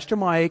Mike, Pastor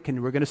Mike,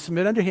 and we're going to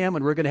submit under him,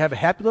 and we're going to have a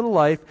happy little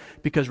life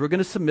because we're going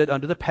to submit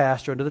under the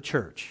pastor, under the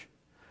church.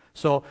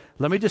 So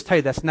let me just tell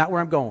you, that's not where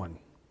I'm going.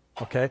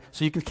 Okay?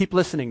 So you can keep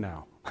listening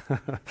now.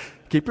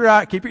 keep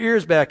your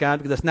ears back on,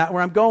 because that's not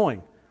where I'm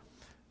going.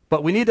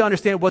 But we need to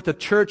understand what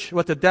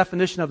the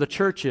definition of the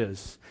church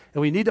is.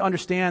 And we need to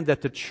understand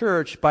that the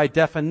church, by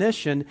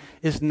definition,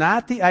 is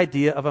not the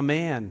idea of a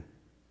man,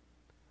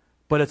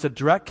 but it's a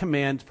direct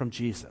command from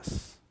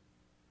Jesus.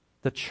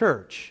 The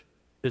church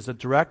is a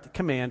direct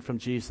command from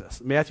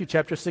Jesus. Matthew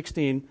chapter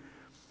 16,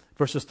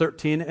 verses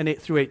 13 and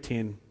 8 through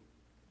 18.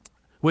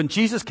 When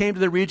Jesus came to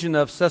the region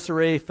of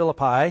Caesarea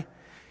Philippi,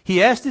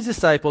 he asked his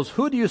disciples,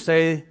 who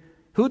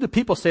do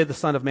people say the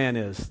Son of Man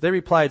is? They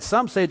replied,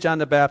 some say John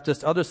the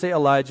Baptist, others say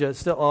Elijah,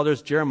 still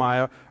others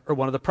Jeremiah or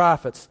one of the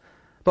prophets.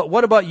 But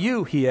what about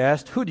you, he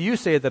asked, who do you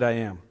say that I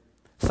am?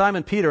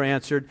 Simon Peter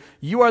answered,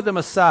 you are the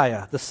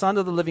Messiah, the Son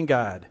of the living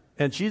God.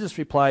 And Jesus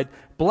replied,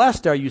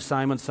 blessed are you,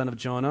 Simon, son of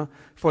Jonah,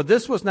 for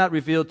this was not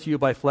revealed to you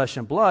by flesh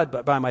and blood,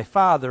 but by my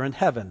Father in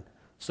heaven.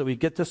 So we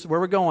get this where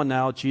we're going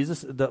now.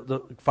 Jesus,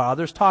 the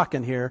Father's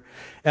talking here.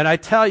 And I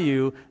tell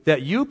you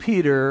that you,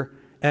 Peter,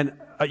 and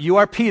you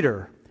are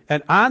Peter,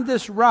 and on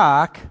this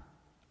rock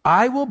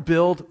I will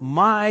build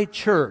my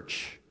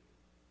church.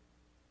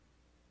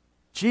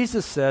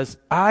 Jesus says,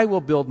 I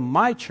will build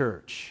my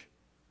church.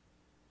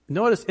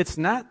 Notice, it's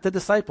not the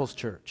disciples'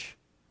 church.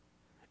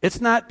 It's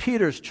not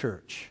Peter's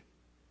church.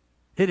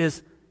 It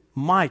is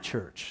my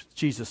church.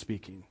 Jesus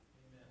speaking.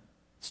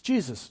 It's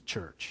Jesus'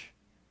 church.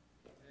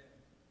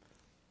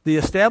 The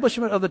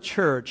establishment of the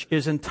church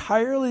is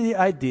entirely the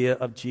idea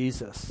of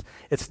Jesus.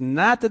 It's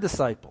not the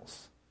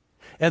disciples.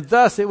 And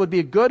thus, it would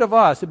be good of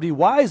us, it would be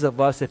wise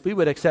of us if we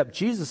would accept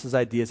Jesus'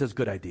 ideas as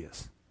good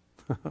ideas.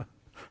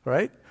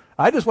 Right?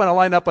 I just want to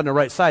line up on the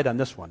right side on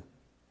this one.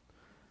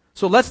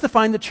 So let's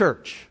define the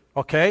church.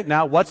 Okay,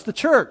 now what's the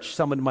church?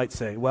 Someone might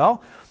say.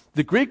 Well,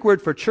 the Greek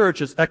word for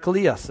church is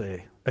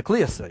ekklesia.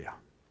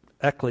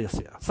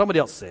 Ekklesia. Somebody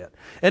else say it.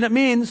 And it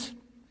means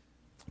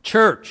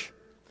church,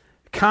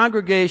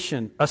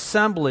 congregation,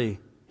 assembly.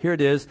 Here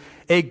it is.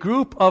 A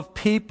group of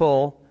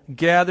people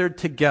gathered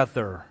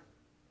together.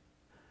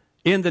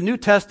 In the New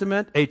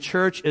Testament, a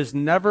church is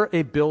never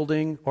a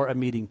building or a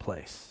meeting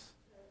place.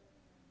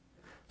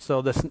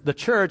 So the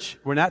church,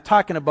 we're not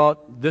talking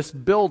about this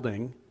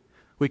building.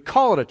 We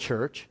call it a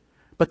church,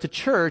 but the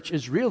church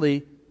is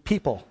really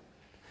people.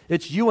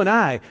 It's you and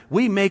I.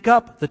 We make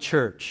up the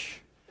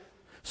church.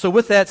 So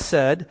with that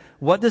said,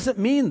 what does it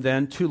mean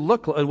then to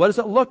look, what does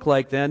it look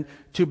like then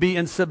to be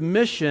in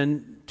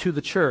submission to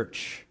the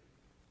church?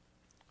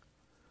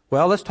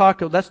 Well, let's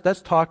talk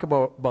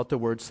about the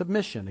word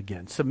submission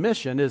again.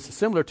 Submission is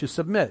similar to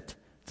submit.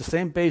 It's the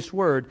same base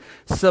word.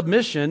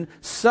 Submission,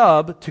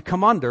 sub, to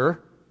come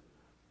under.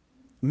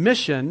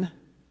 Mission,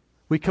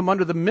 we come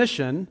under the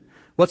mission.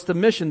 What's the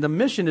mission? The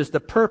mission is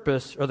the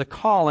purpose or the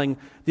calling,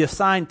 the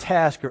assigned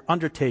task or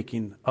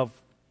undertaking of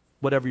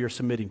whatever you're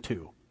submitting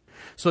to.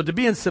 So to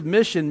be in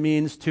submission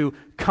means to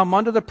come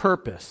under the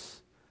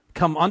purpose.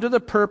 Come under the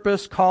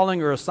purpose,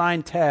 calling, or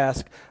assigned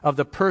task of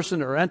the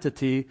person or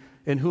entity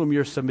in whom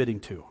you're submitting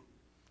to.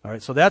 All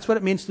right, so that's what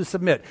it means to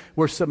submit.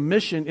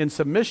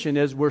 Submission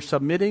is we're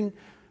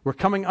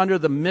coming under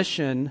the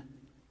mission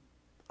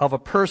of a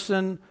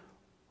person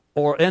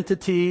or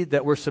entity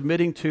that we're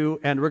submitting to,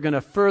 and we're going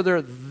to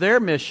further their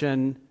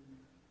mission,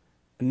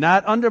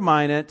 not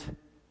undermine it,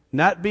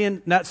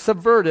 not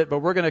subvert it, but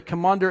we're going to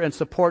come under and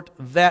support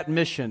that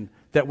mission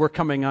that we're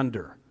coming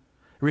under.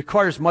 It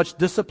requires much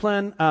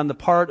discipline on the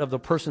part of the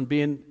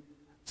person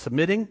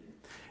submitting,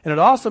 and it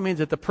also means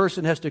that the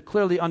person has to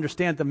clearly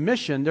understand the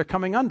mission they're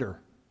coming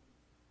under.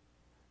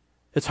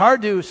 It's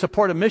hard to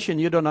support a mission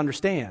you don't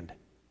understand.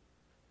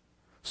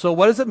 So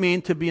what does it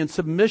mean to be in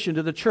submission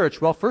to the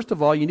church? Well, first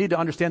of all, you need to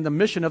understand the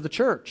mission of the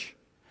church.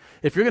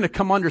 If you're going to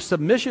come under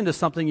submission to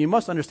something, you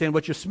must understand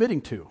what you're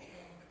submitting to.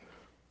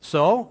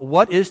 So,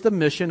 what is the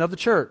mission of the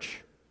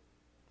church?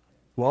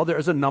 Well, there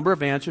is a number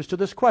of answers to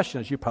this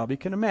question, as you probably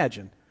can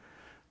imagine.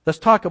 Let's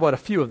talk about a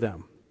few of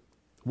them.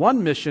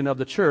 One mission of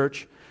the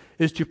church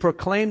is to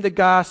proclaim the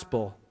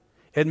gospel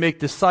and make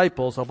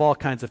disciples of all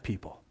kinds of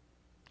people.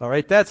 All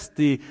right, that's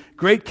the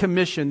great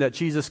commission that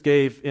Jesus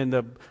gave in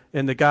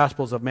the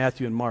Gospels of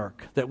Matthew and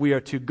Mark, that we are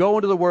to go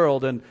into the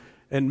world and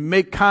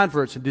make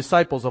converts and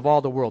disciples of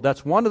all the world.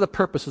 That's one of the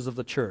purposes of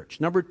the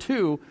church. Number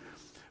two,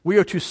 we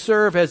are to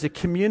serve as a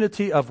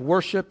community of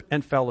worship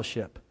and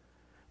fellowship.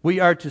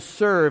 We are to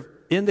serve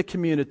in the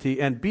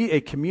community and be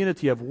a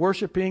community of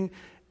worshiping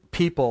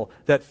people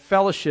that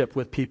fellowship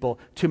with people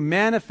to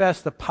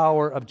manifest the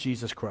power of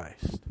Jesus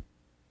Christ.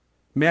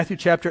 Matthew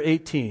chapter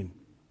 18.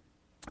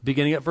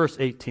 Beginning at verse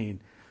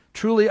 18.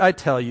 Truly I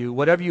tell you,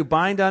 whatever you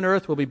bind on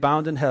earth will be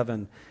bound in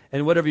heaven,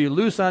 and whatever you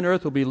loose on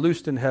earth will be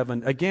loosed in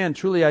heaven. Again,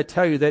 truly I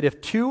tell you that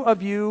if two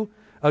of you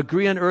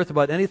agree on earth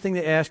about anything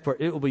they ask for,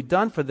 it will be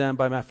done for them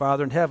by my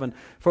Father in heaven.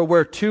 For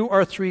where two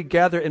or three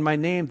gather in my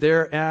name,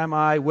 there am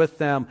I with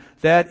them.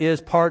 That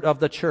is part of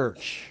the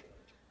church.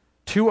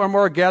 Two or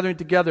more gathering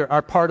together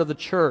are part of the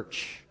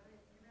church.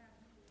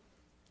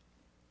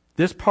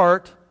 This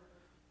part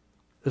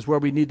is where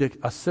we need to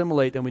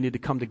assimilate and we need to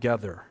come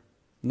together.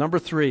 Number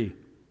three,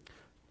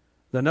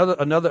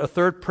 a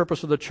third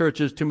purpose of the church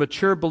is to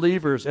mature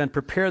believers and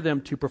prepare them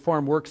to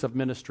perform works of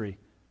ministry.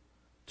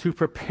 To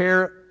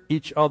prepare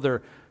each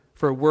other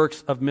for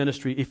works of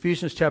ministry.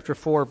 Ephesians chapter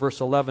 4,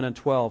 verse 11 and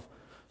 12.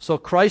 So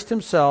Christ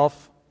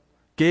himself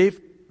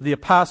gave the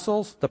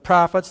apostles, the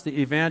prophets,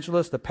 the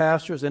evangelists, the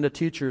pastors, and the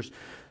teachers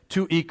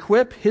to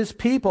equip his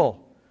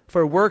people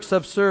for works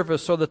of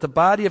service so that the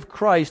body of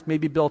Christ may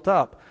be built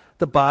up.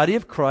 The body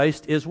of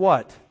Christ is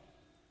what?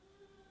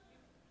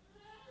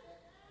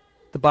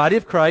 The body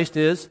of Christ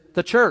is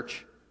the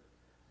church.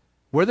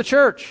 We're the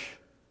church.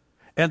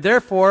 And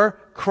therefore,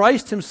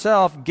 Christ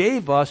himself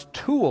gave us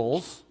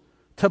tools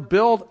to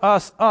build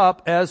us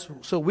up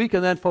so we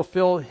can then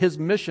fulfill his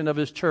mission of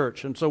his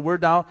church. And so we're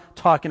now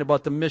talking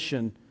about the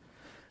mission.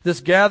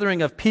 This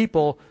gathering of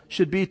people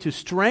should be to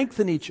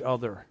strengthen each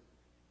other,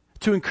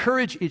 to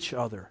encourage each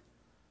other,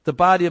 the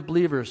body of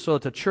believers, so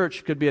that the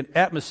church could be an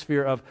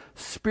atmosphere of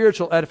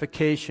spiritual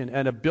edification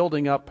and a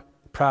building up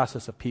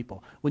process of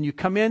people. When you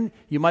come in,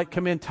 you might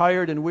come in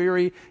tired and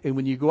weary, and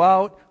when you go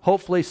out,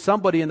 hopefully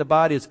somebody in the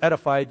body has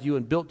edified you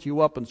and built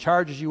you up and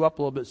charges you up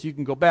a little bit so you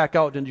can go back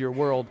out into your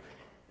world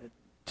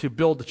to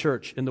build the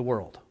church in the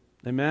world.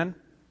 Amen?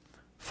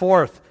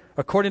 Fourth,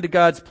 according to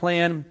God's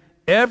plan,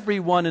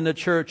 everyone in the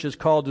church is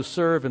called to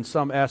serve in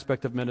some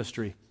aspect of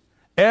ministry.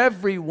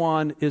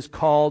 Everyone is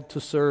called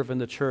to serve in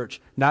the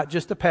church. Not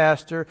just the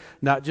pastor,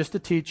 not just the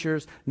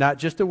teachers, not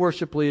just the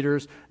worship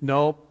leaders.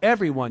 No,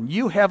 everyone.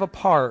 You have a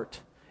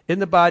part in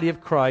the body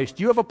of Christ.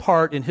 You have a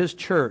part in his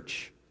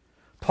church.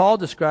 Paul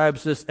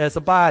describes this as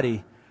a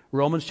body.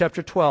 Romans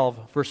chapter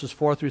 12, verses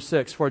 4 through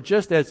 6. For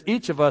just as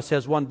each of us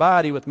has one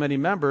body with many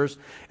members,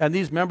 and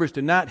these members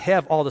do not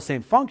have all the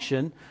same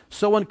function,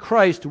 so in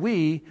Christ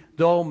we,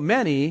 though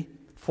many,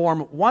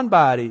 form one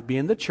body,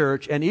 being the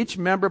church, and each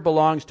member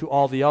belongs to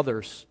all the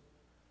others.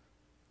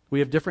 We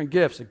have different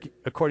gifts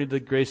according to the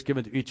grace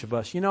given to each of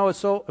us. You know, it's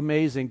so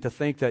amazing to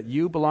think that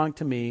you belong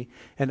to me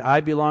and I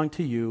belong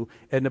to you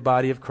in the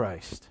body of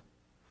Christ.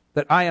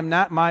 That I am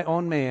not my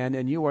own man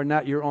and you are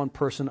not your own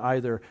person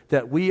either.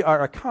 That we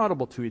are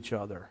accountable to each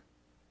other.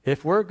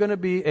 If we're going to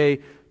be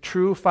a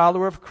true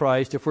follower of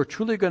Christ, if we're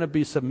truly going to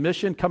be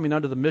submission coming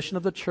under the mission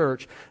of the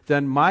church,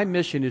 then my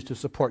mission is to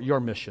support your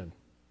mission.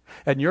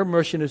 And your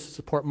mission is to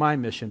support my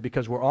mission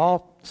because we're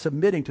all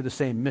submitting to the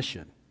same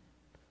mission.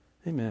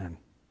 Amen.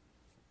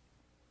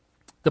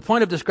 The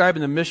point of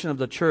describing the mission of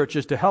the church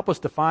is to help us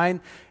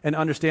define and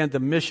understand the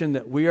mission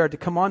that we are to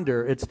come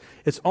under.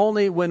 It's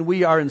only when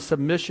we are in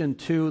submission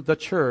to the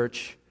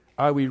church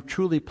are we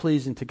truly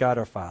pleasing to God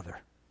our Father.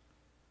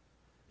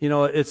 You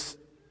know, it's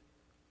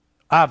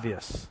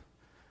obvious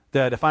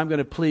that if I'm going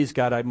to please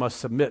God, I must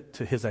submit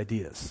to his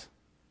ideas.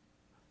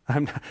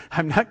 I'm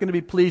not going to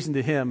be pleasing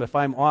to him if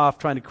I'm off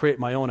trying to create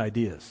my own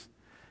ideas.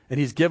 And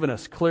he's given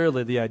us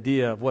clearly the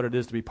idea of what it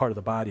is to be part of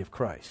the body of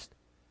Christ.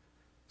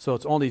 So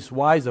it's only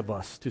wise of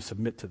us to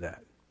submit to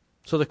that.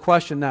 So the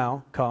question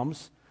now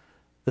comes,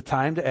 the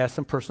time to ask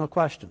some personal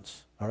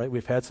questions. All right,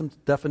 we've had some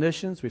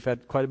definitions. We've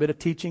had quite a bit of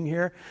teaching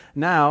here.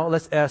 Now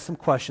let's ask some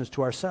questions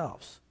to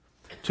ourselves.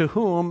 To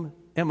whom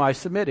am I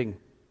submitting?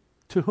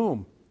 To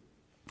whom?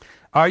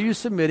 Are you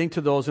submitting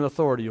to those in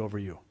authority over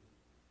you?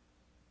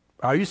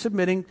 Are you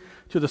submitting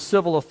to the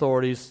civil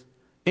authorities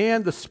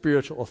and the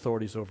spiritual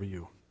authorities over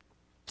you?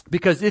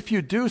 Because if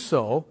you do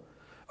so,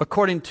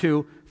 according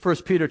to 1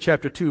 Peter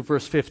chapter 2,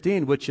 verse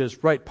 15, which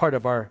is right part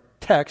of our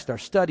text, our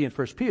study in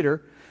 1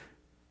 Peter,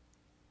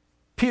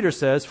 Peter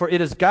says, "For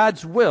it is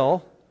God's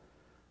will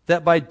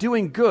that by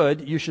doing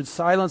good you should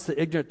silence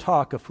the ignorant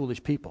talk of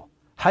foolish people."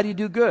 How do you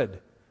do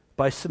good?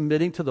 By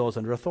submitting to those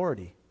under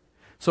authority.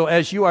 So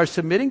as you are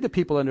submitting to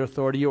people under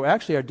authority, you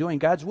actually are doing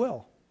God's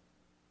will.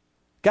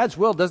 God's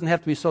will doesn't have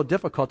to be so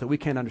difficult that we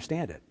can't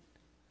understand it.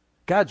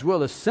 God's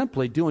will is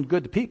simply doing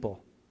good to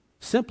people,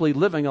 simply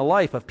living a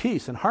life of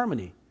peace and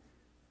harmony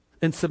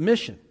and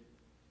submission.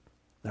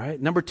 All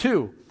right. Number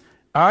 2,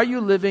 are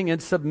you living in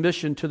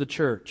submission to the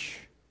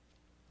church?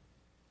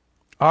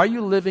 Are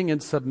you living in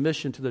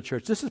submission to the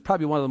church? This is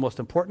probably one of the most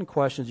important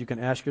questions you can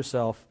ask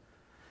yourself,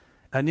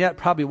 and yet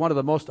probably one of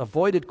the most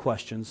avoided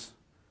questions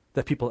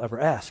that people ever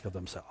ask of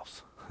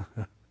themselves.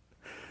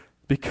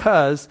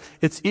 Because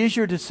it's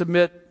easier to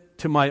submit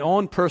to my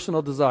own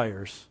personal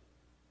desires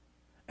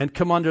and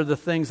come under the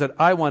things that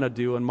I want to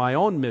do in my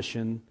own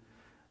mission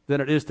than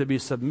it is to be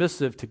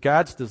submissive to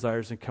God's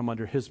desires and come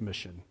under his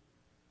mission.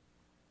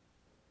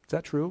 Is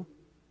that true?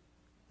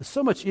 It's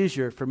so much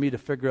easier for me to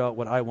figure out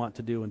what I want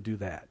to do and do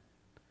that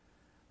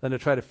than to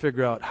try to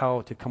figure out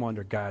how to come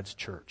under God's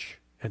church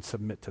and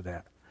submit to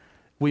that.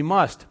 We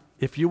must.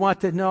 If you want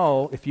to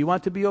know, if you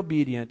want to be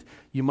obedient,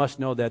 you must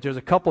know that. There's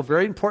a couple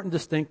very important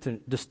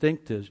distinctions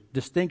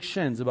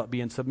about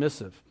being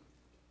submissive.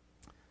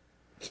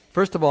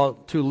 First of all,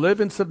 to live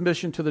in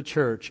submission to the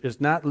church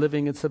is not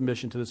living in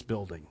submission to this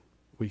building.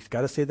 We've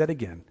got to say that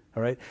again,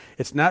 all right?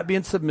 It's not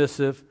being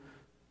submissive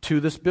to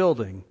this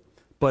building,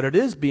 but it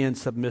is being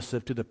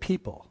submissive to the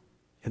people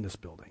in this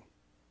building.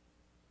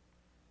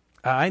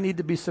 I need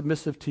to be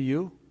submissive to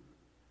you,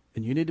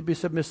 and you need to be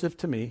submissive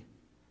to me,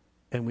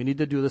 and we need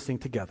to do this thing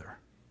together.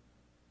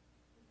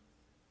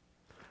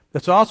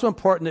 It's also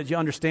important that you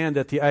understand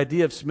that the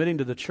idea of submitting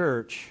to the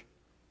church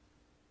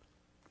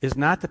is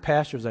not the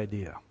pastor's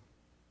idea.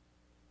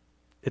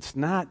 It's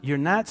not, you're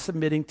not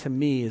submitting to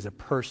me as a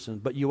person,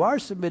 but you are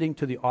submitting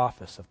to the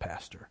office of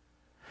pastor.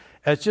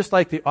 It's just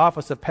like the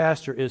office of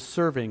pastor is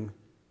serving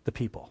the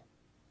people.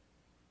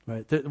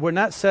 Right? We're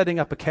not setting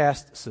up a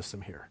caste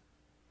system here,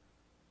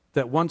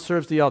 that one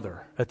serves the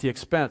other at the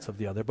expense of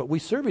the other, but we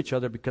serve each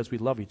other because we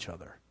love each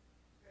other.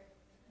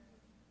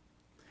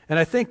 And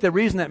I think the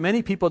reason that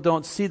many people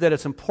don't see that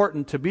it's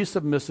important to be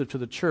submissive to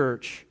the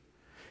church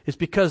is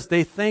because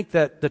they think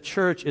that the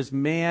church is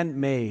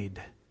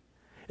man-made.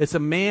 It's a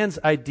man's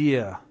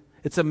idea.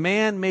 It's a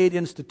man-made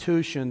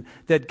institution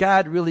that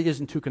God really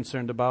isn't too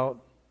concerned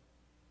about.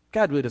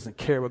 God really doesn't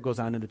care what goes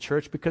on in the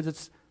church because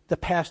it's the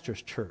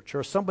pastor's church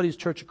or somebody's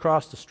church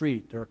across the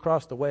street or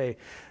across the way.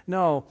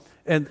 No,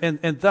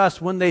 and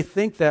thus when they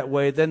think that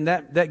way, then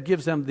that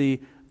gives them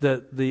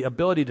the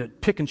ability to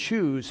pick and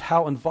choose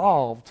how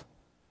involved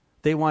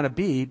they want to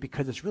be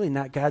because it's really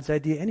not God's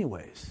idea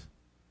anyways.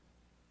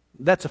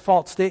 That's a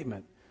false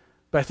statement,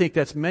 but I think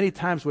that's many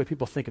times the way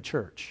people think of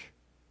church.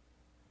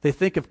 They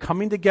think of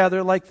coming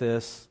together like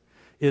this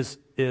is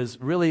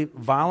really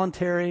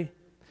voluntary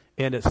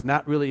and it's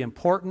not really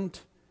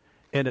important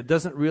and it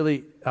doesn't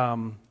really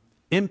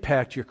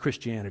impact your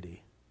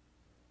Christianity.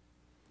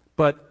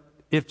 But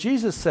if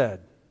Jesus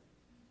said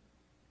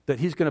that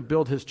he's going to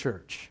build his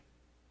church,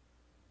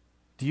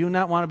 do you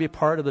not want to be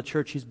part of the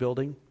church he's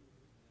building?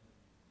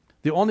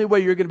 The only way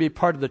you're going to be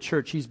part of the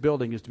church he's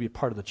building is to be a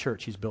part of the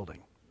church he's building.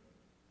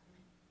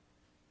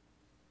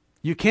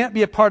 You can't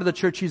be a part of the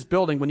church he's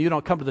building when you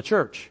don't come to the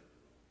church.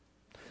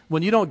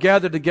 When you don't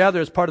gather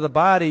together as part of the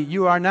body,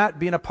 you are not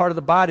being a part of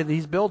the body that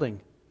he's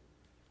building.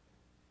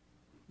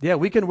 Yeah,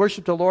 we can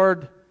worship the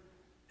Lord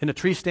in a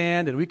tree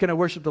stand, and we can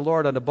worship the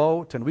Lord on a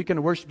boat, and we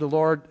can worship the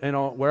Lord,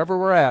 wherever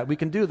we're at. We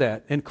can do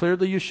that, and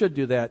clearly you should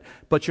do that.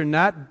 But you're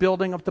not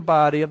building up the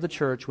body of the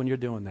church when you're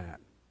doing that.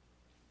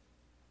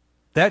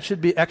 That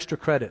should be extra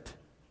credit.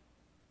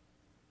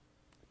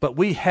 But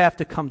we have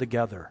to come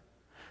together.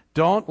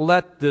 Don't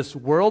let this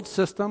world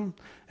system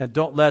and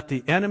don't let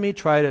the enemy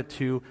try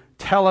to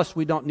tell us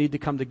we don't need to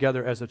come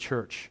together as a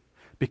church,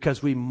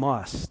 because we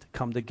must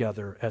come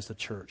together as a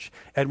church.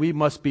 And we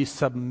must be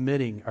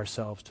submitting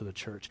ourselves to the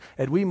church.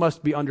 And we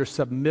must be under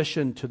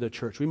submission to the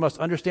church. We must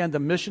understand the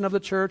mission of the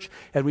church,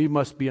 and we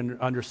must be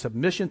under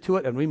submission to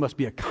it, and we must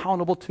be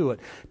accountable to it,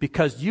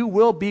 because you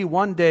will be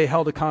one day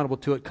held accountable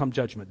to it come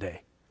Judgment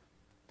Day.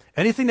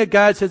 Anything that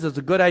God says is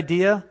a good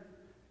idea,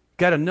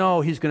 got to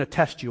know he's going to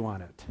test you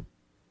on it.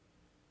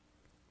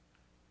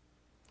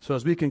 So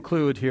as we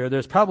conclude here,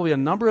 there's probably a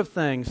number of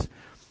things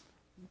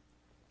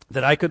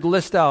that I could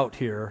list out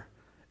here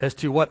as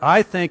to what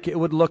I think it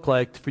would look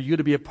like for you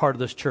to be a part of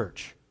this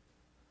church.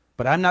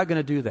 But I'm not going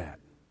to do that.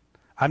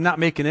 I'm not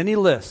making any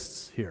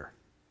lists here.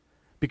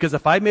 Because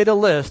if I made a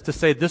list to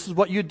say this is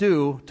what you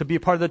do to be a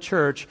part of the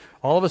church,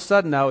 all of a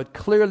sudden now it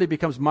clearly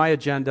becomes my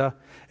agenda,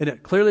 and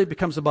it clearly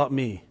becomes about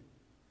me.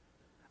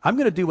 I'm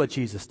going to do what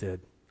Jesus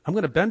did. I'm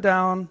going to bend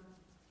down,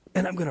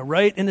 and I'm going to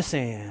write in the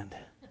sand.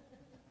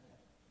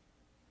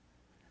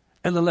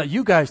 And then let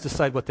you guys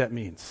decide what that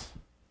means.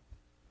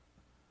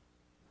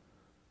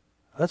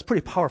 That's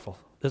pretty powerful,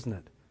 isn't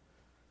it?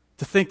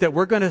 To think that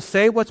we're going to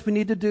say what we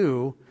need to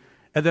do,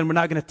 and then we're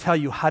not going to tell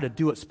you how to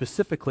do it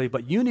specifically,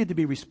 but you need to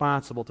be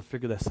responsible to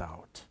figure this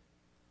out.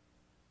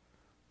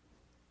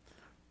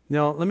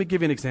 Now, let me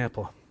give you an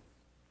example.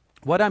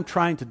 What I'm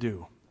trying to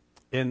do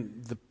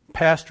in the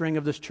pastoring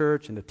of this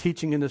church and the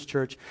teaching in this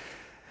church,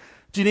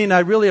 Janine, I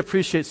really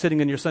appreciate sitting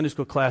in your Sunday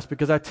school class,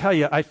 because I tell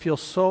you, I feel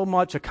so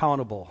much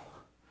accountable.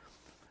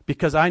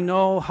 Because I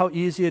know how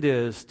easy it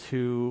is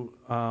to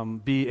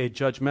be a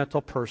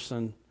judgmental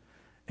person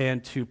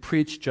and to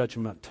preach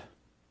judgment.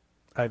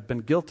 I've been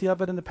guilty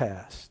of it in the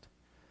past.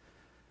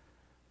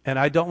 And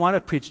I don't want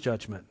to preach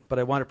judgment, but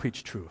I want to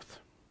preach truth.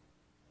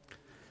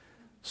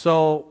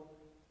 So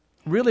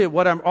really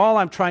all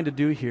I'm trying to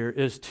do here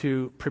is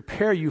to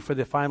prepare you for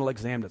the final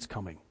exam that's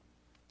coming.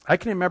 I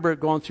can remember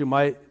going through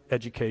my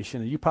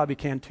education, and you probably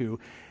can too,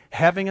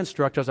 having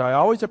instructors. I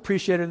always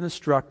appreciated an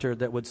instructor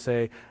that would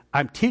say,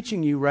 I'm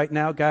teaching you right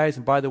now, guys,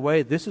 and by the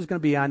way, this is going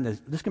to be on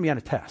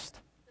a test.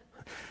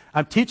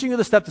 I'm teaching you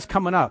the stuff that's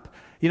coming up.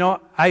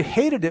 I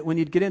hated it when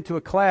you'd get into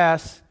a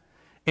class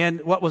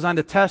and what was on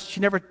the test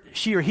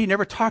she or he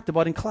never talked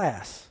about in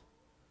class.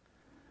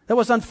 That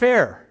was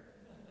unfair.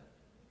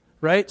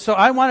 Right? So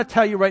I want to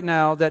tell you right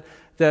now that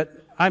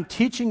I'm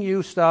teaching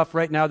you stuff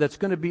right now that's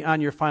going to be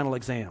on your final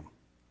exam.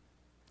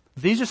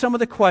 These are some of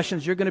the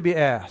questions you're going to be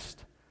asked.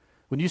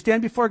 When you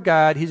stand before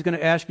God, he's going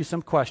to ask you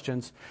some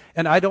questions,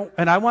 and I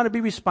want to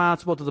be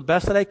responsible to the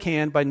best that I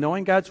can by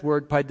knowing God's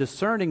word, by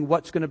discerning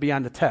what's going to be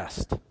on the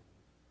test.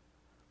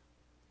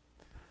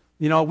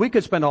 We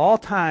could spend a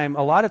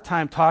lot of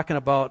time talking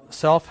about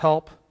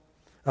self-help,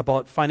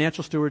 about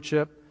financial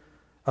stewardship,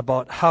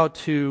 about how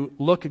to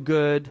look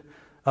good,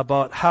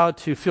 about how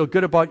to feel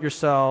good about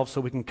yourself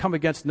so we can come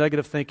against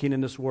negative thinking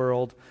in this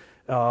world.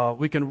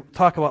 We can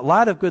talk about a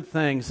lot of good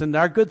things, and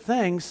there are good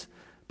things.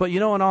 But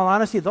in all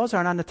honesty, those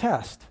aren't on the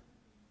test.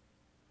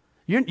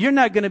 You're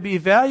not going to be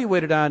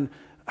evaluated on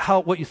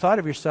what you thought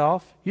of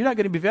yourself. You're not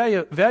going to be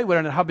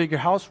evaluated on how big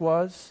your house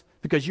was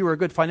because you were a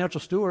good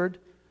financial steward.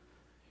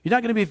 You're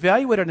not going to be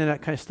evaluated on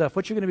that kind of stuff.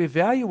 What you're going to be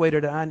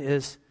evaluated on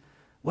is,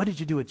 what did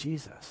you do with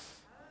Jesus?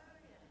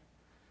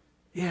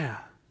 Yeah.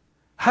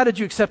 How did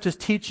you accept his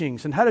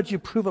teachings, and how did you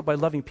prove it by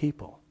loving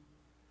people?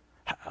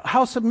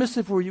 How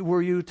submissive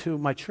were you to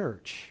my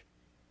church?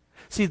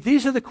 See,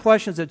 these are the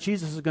questions that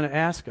Jesus is going to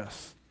ask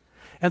us.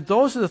 And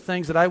those are the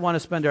things that I want to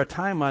spend our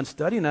time on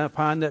studying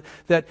upon,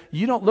 that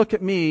you don't look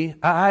at me.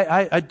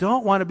 I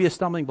don't want to be a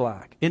stumbling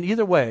block in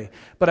either way.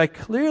 But I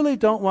clearly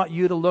don't want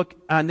you to look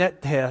on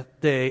that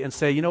day and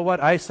say, you know what,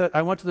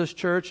 I went to this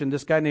church and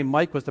this guy named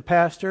Mike was the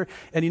pastor,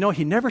 and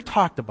he never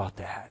talked about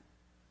that.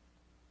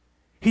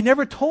 He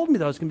never told me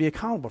that I was going to be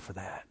accountable for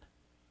that.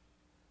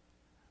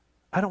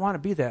 I don't want to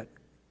be that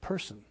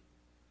person.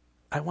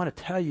 I want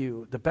to tell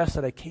you the best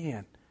that I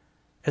can,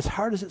 as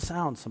hard as it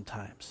sounds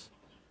sometimes,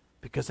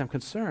 because I'm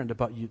concerned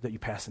about you, that you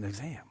pass an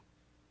exam.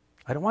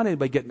 I don't want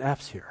anybody getting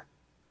F's here.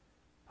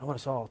 I want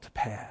us all to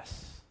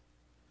pass.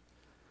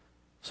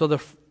 So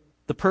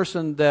the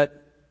person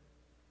that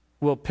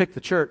will pick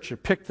the church or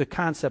pick the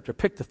concept or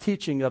pick the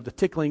teaching of the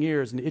tickling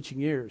ears and the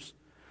itching ears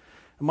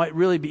It might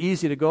really be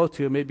easy to go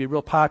to, it may be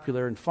real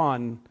popular and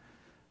fun,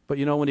 but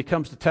when he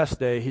comes to test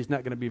day, he's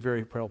not going to be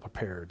very well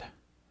prepared.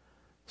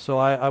 So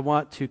I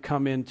want to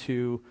come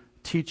into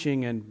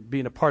teaching and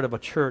being a part of a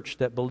church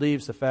that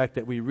believes the fact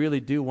that we really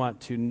do want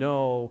to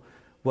know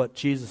what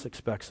Jesus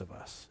expects of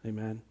us.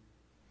 Amen.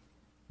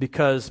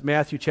 Because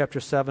Matthew chapter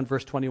 7,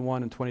 verse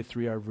 21 and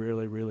 23 are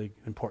really, really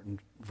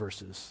important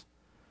verses.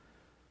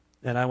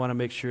 And I want to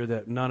make sure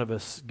that none of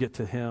us get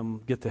to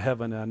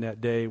heaven on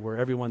that day where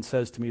everyone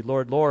says to me,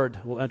 Lord,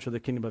 Lord, will enter the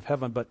kingdom of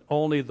heaven, but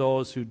only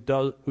those who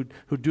do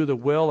the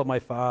will of my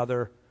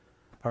Father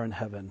are in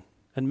heaven.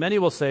 And many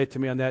will say to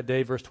me on that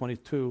day, verse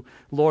 22,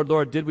 Lord,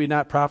 Lord, did we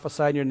not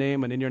prophesy in your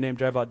name, and in your name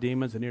drive out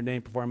demons, and in your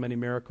name perform many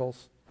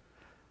miracles?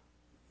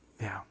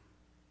 Yeah.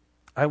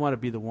 I want to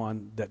be the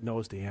one that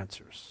knows the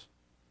answers,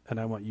 and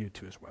I want you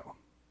to as well.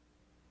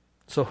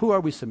 So who are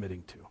we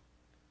submitting to?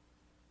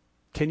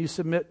 Can you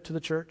submit to the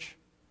church?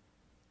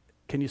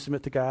 Can you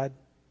submit to God?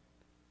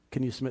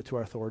 Can you submit to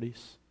our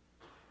authorities?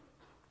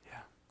 Yeah.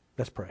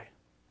 Let's pray.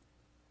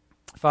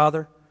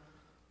 Father,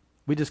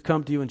 we just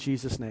come to you in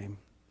Jesus' name.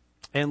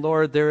 And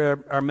Lord,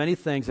 there are many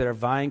things that are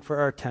vying for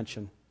our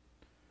attention.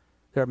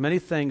 There are many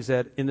things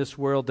that in this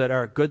world that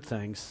are good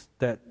things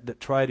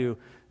that try to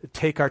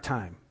take our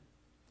time.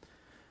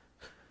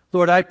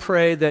 Lord, I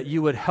pray that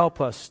you would help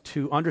us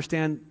to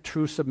understand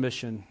true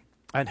submission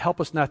and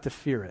help us not to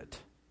fear it.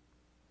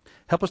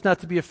 Help us not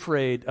to be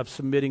afraid of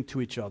submitting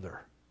to each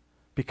other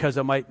because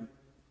it might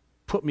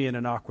put me in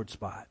an awkward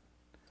spot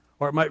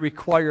or it might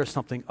require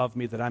something of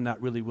me that I'm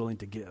not really willing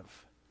to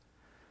give.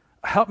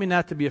 Help me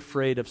not to be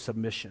afraid of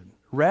submission.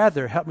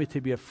 Rather, help me to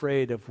be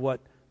afraid of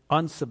what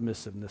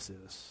unsubmissiveness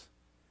is.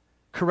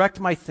 Correct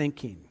my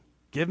thinking.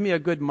 Give me a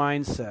good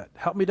mindset.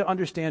 Help me to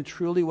understand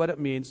truly what it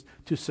means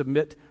to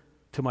submit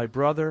to my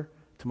brother,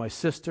 to my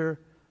sister,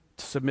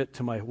 to submit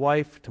to my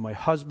wife, to my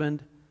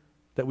husband,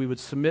 that we would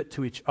submit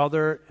to each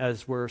other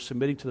as we're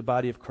submitting to the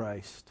body of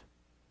Christ.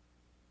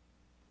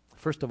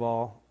 First of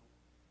all,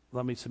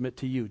 let me submit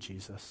to you,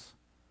 Jesus.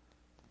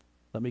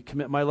 Let me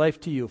commit my life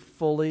to you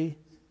fully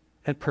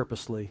and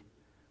purposely,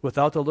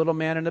 without the little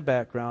man in the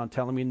background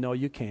telling me, no,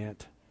 you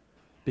can't,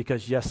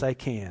 because yes, I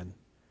can,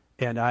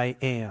 and I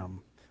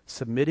am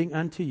submitting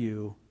unto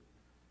you,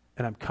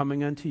 and I'm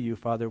coming unto you,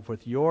 Father,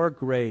 with your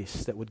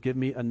grace that would give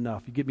me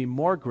enough. You give me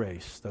more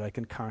grace that I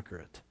can conquer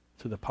it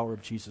through the power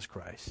of Jesus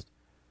Christ.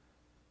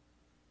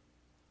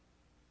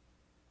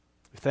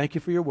 We thank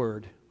you for your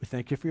word. We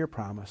thank you for your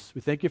promise.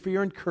 We thank you for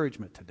your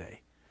encouragement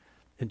today.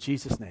 In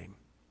Jesus' name,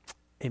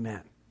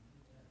 amen.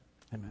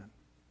 Amen.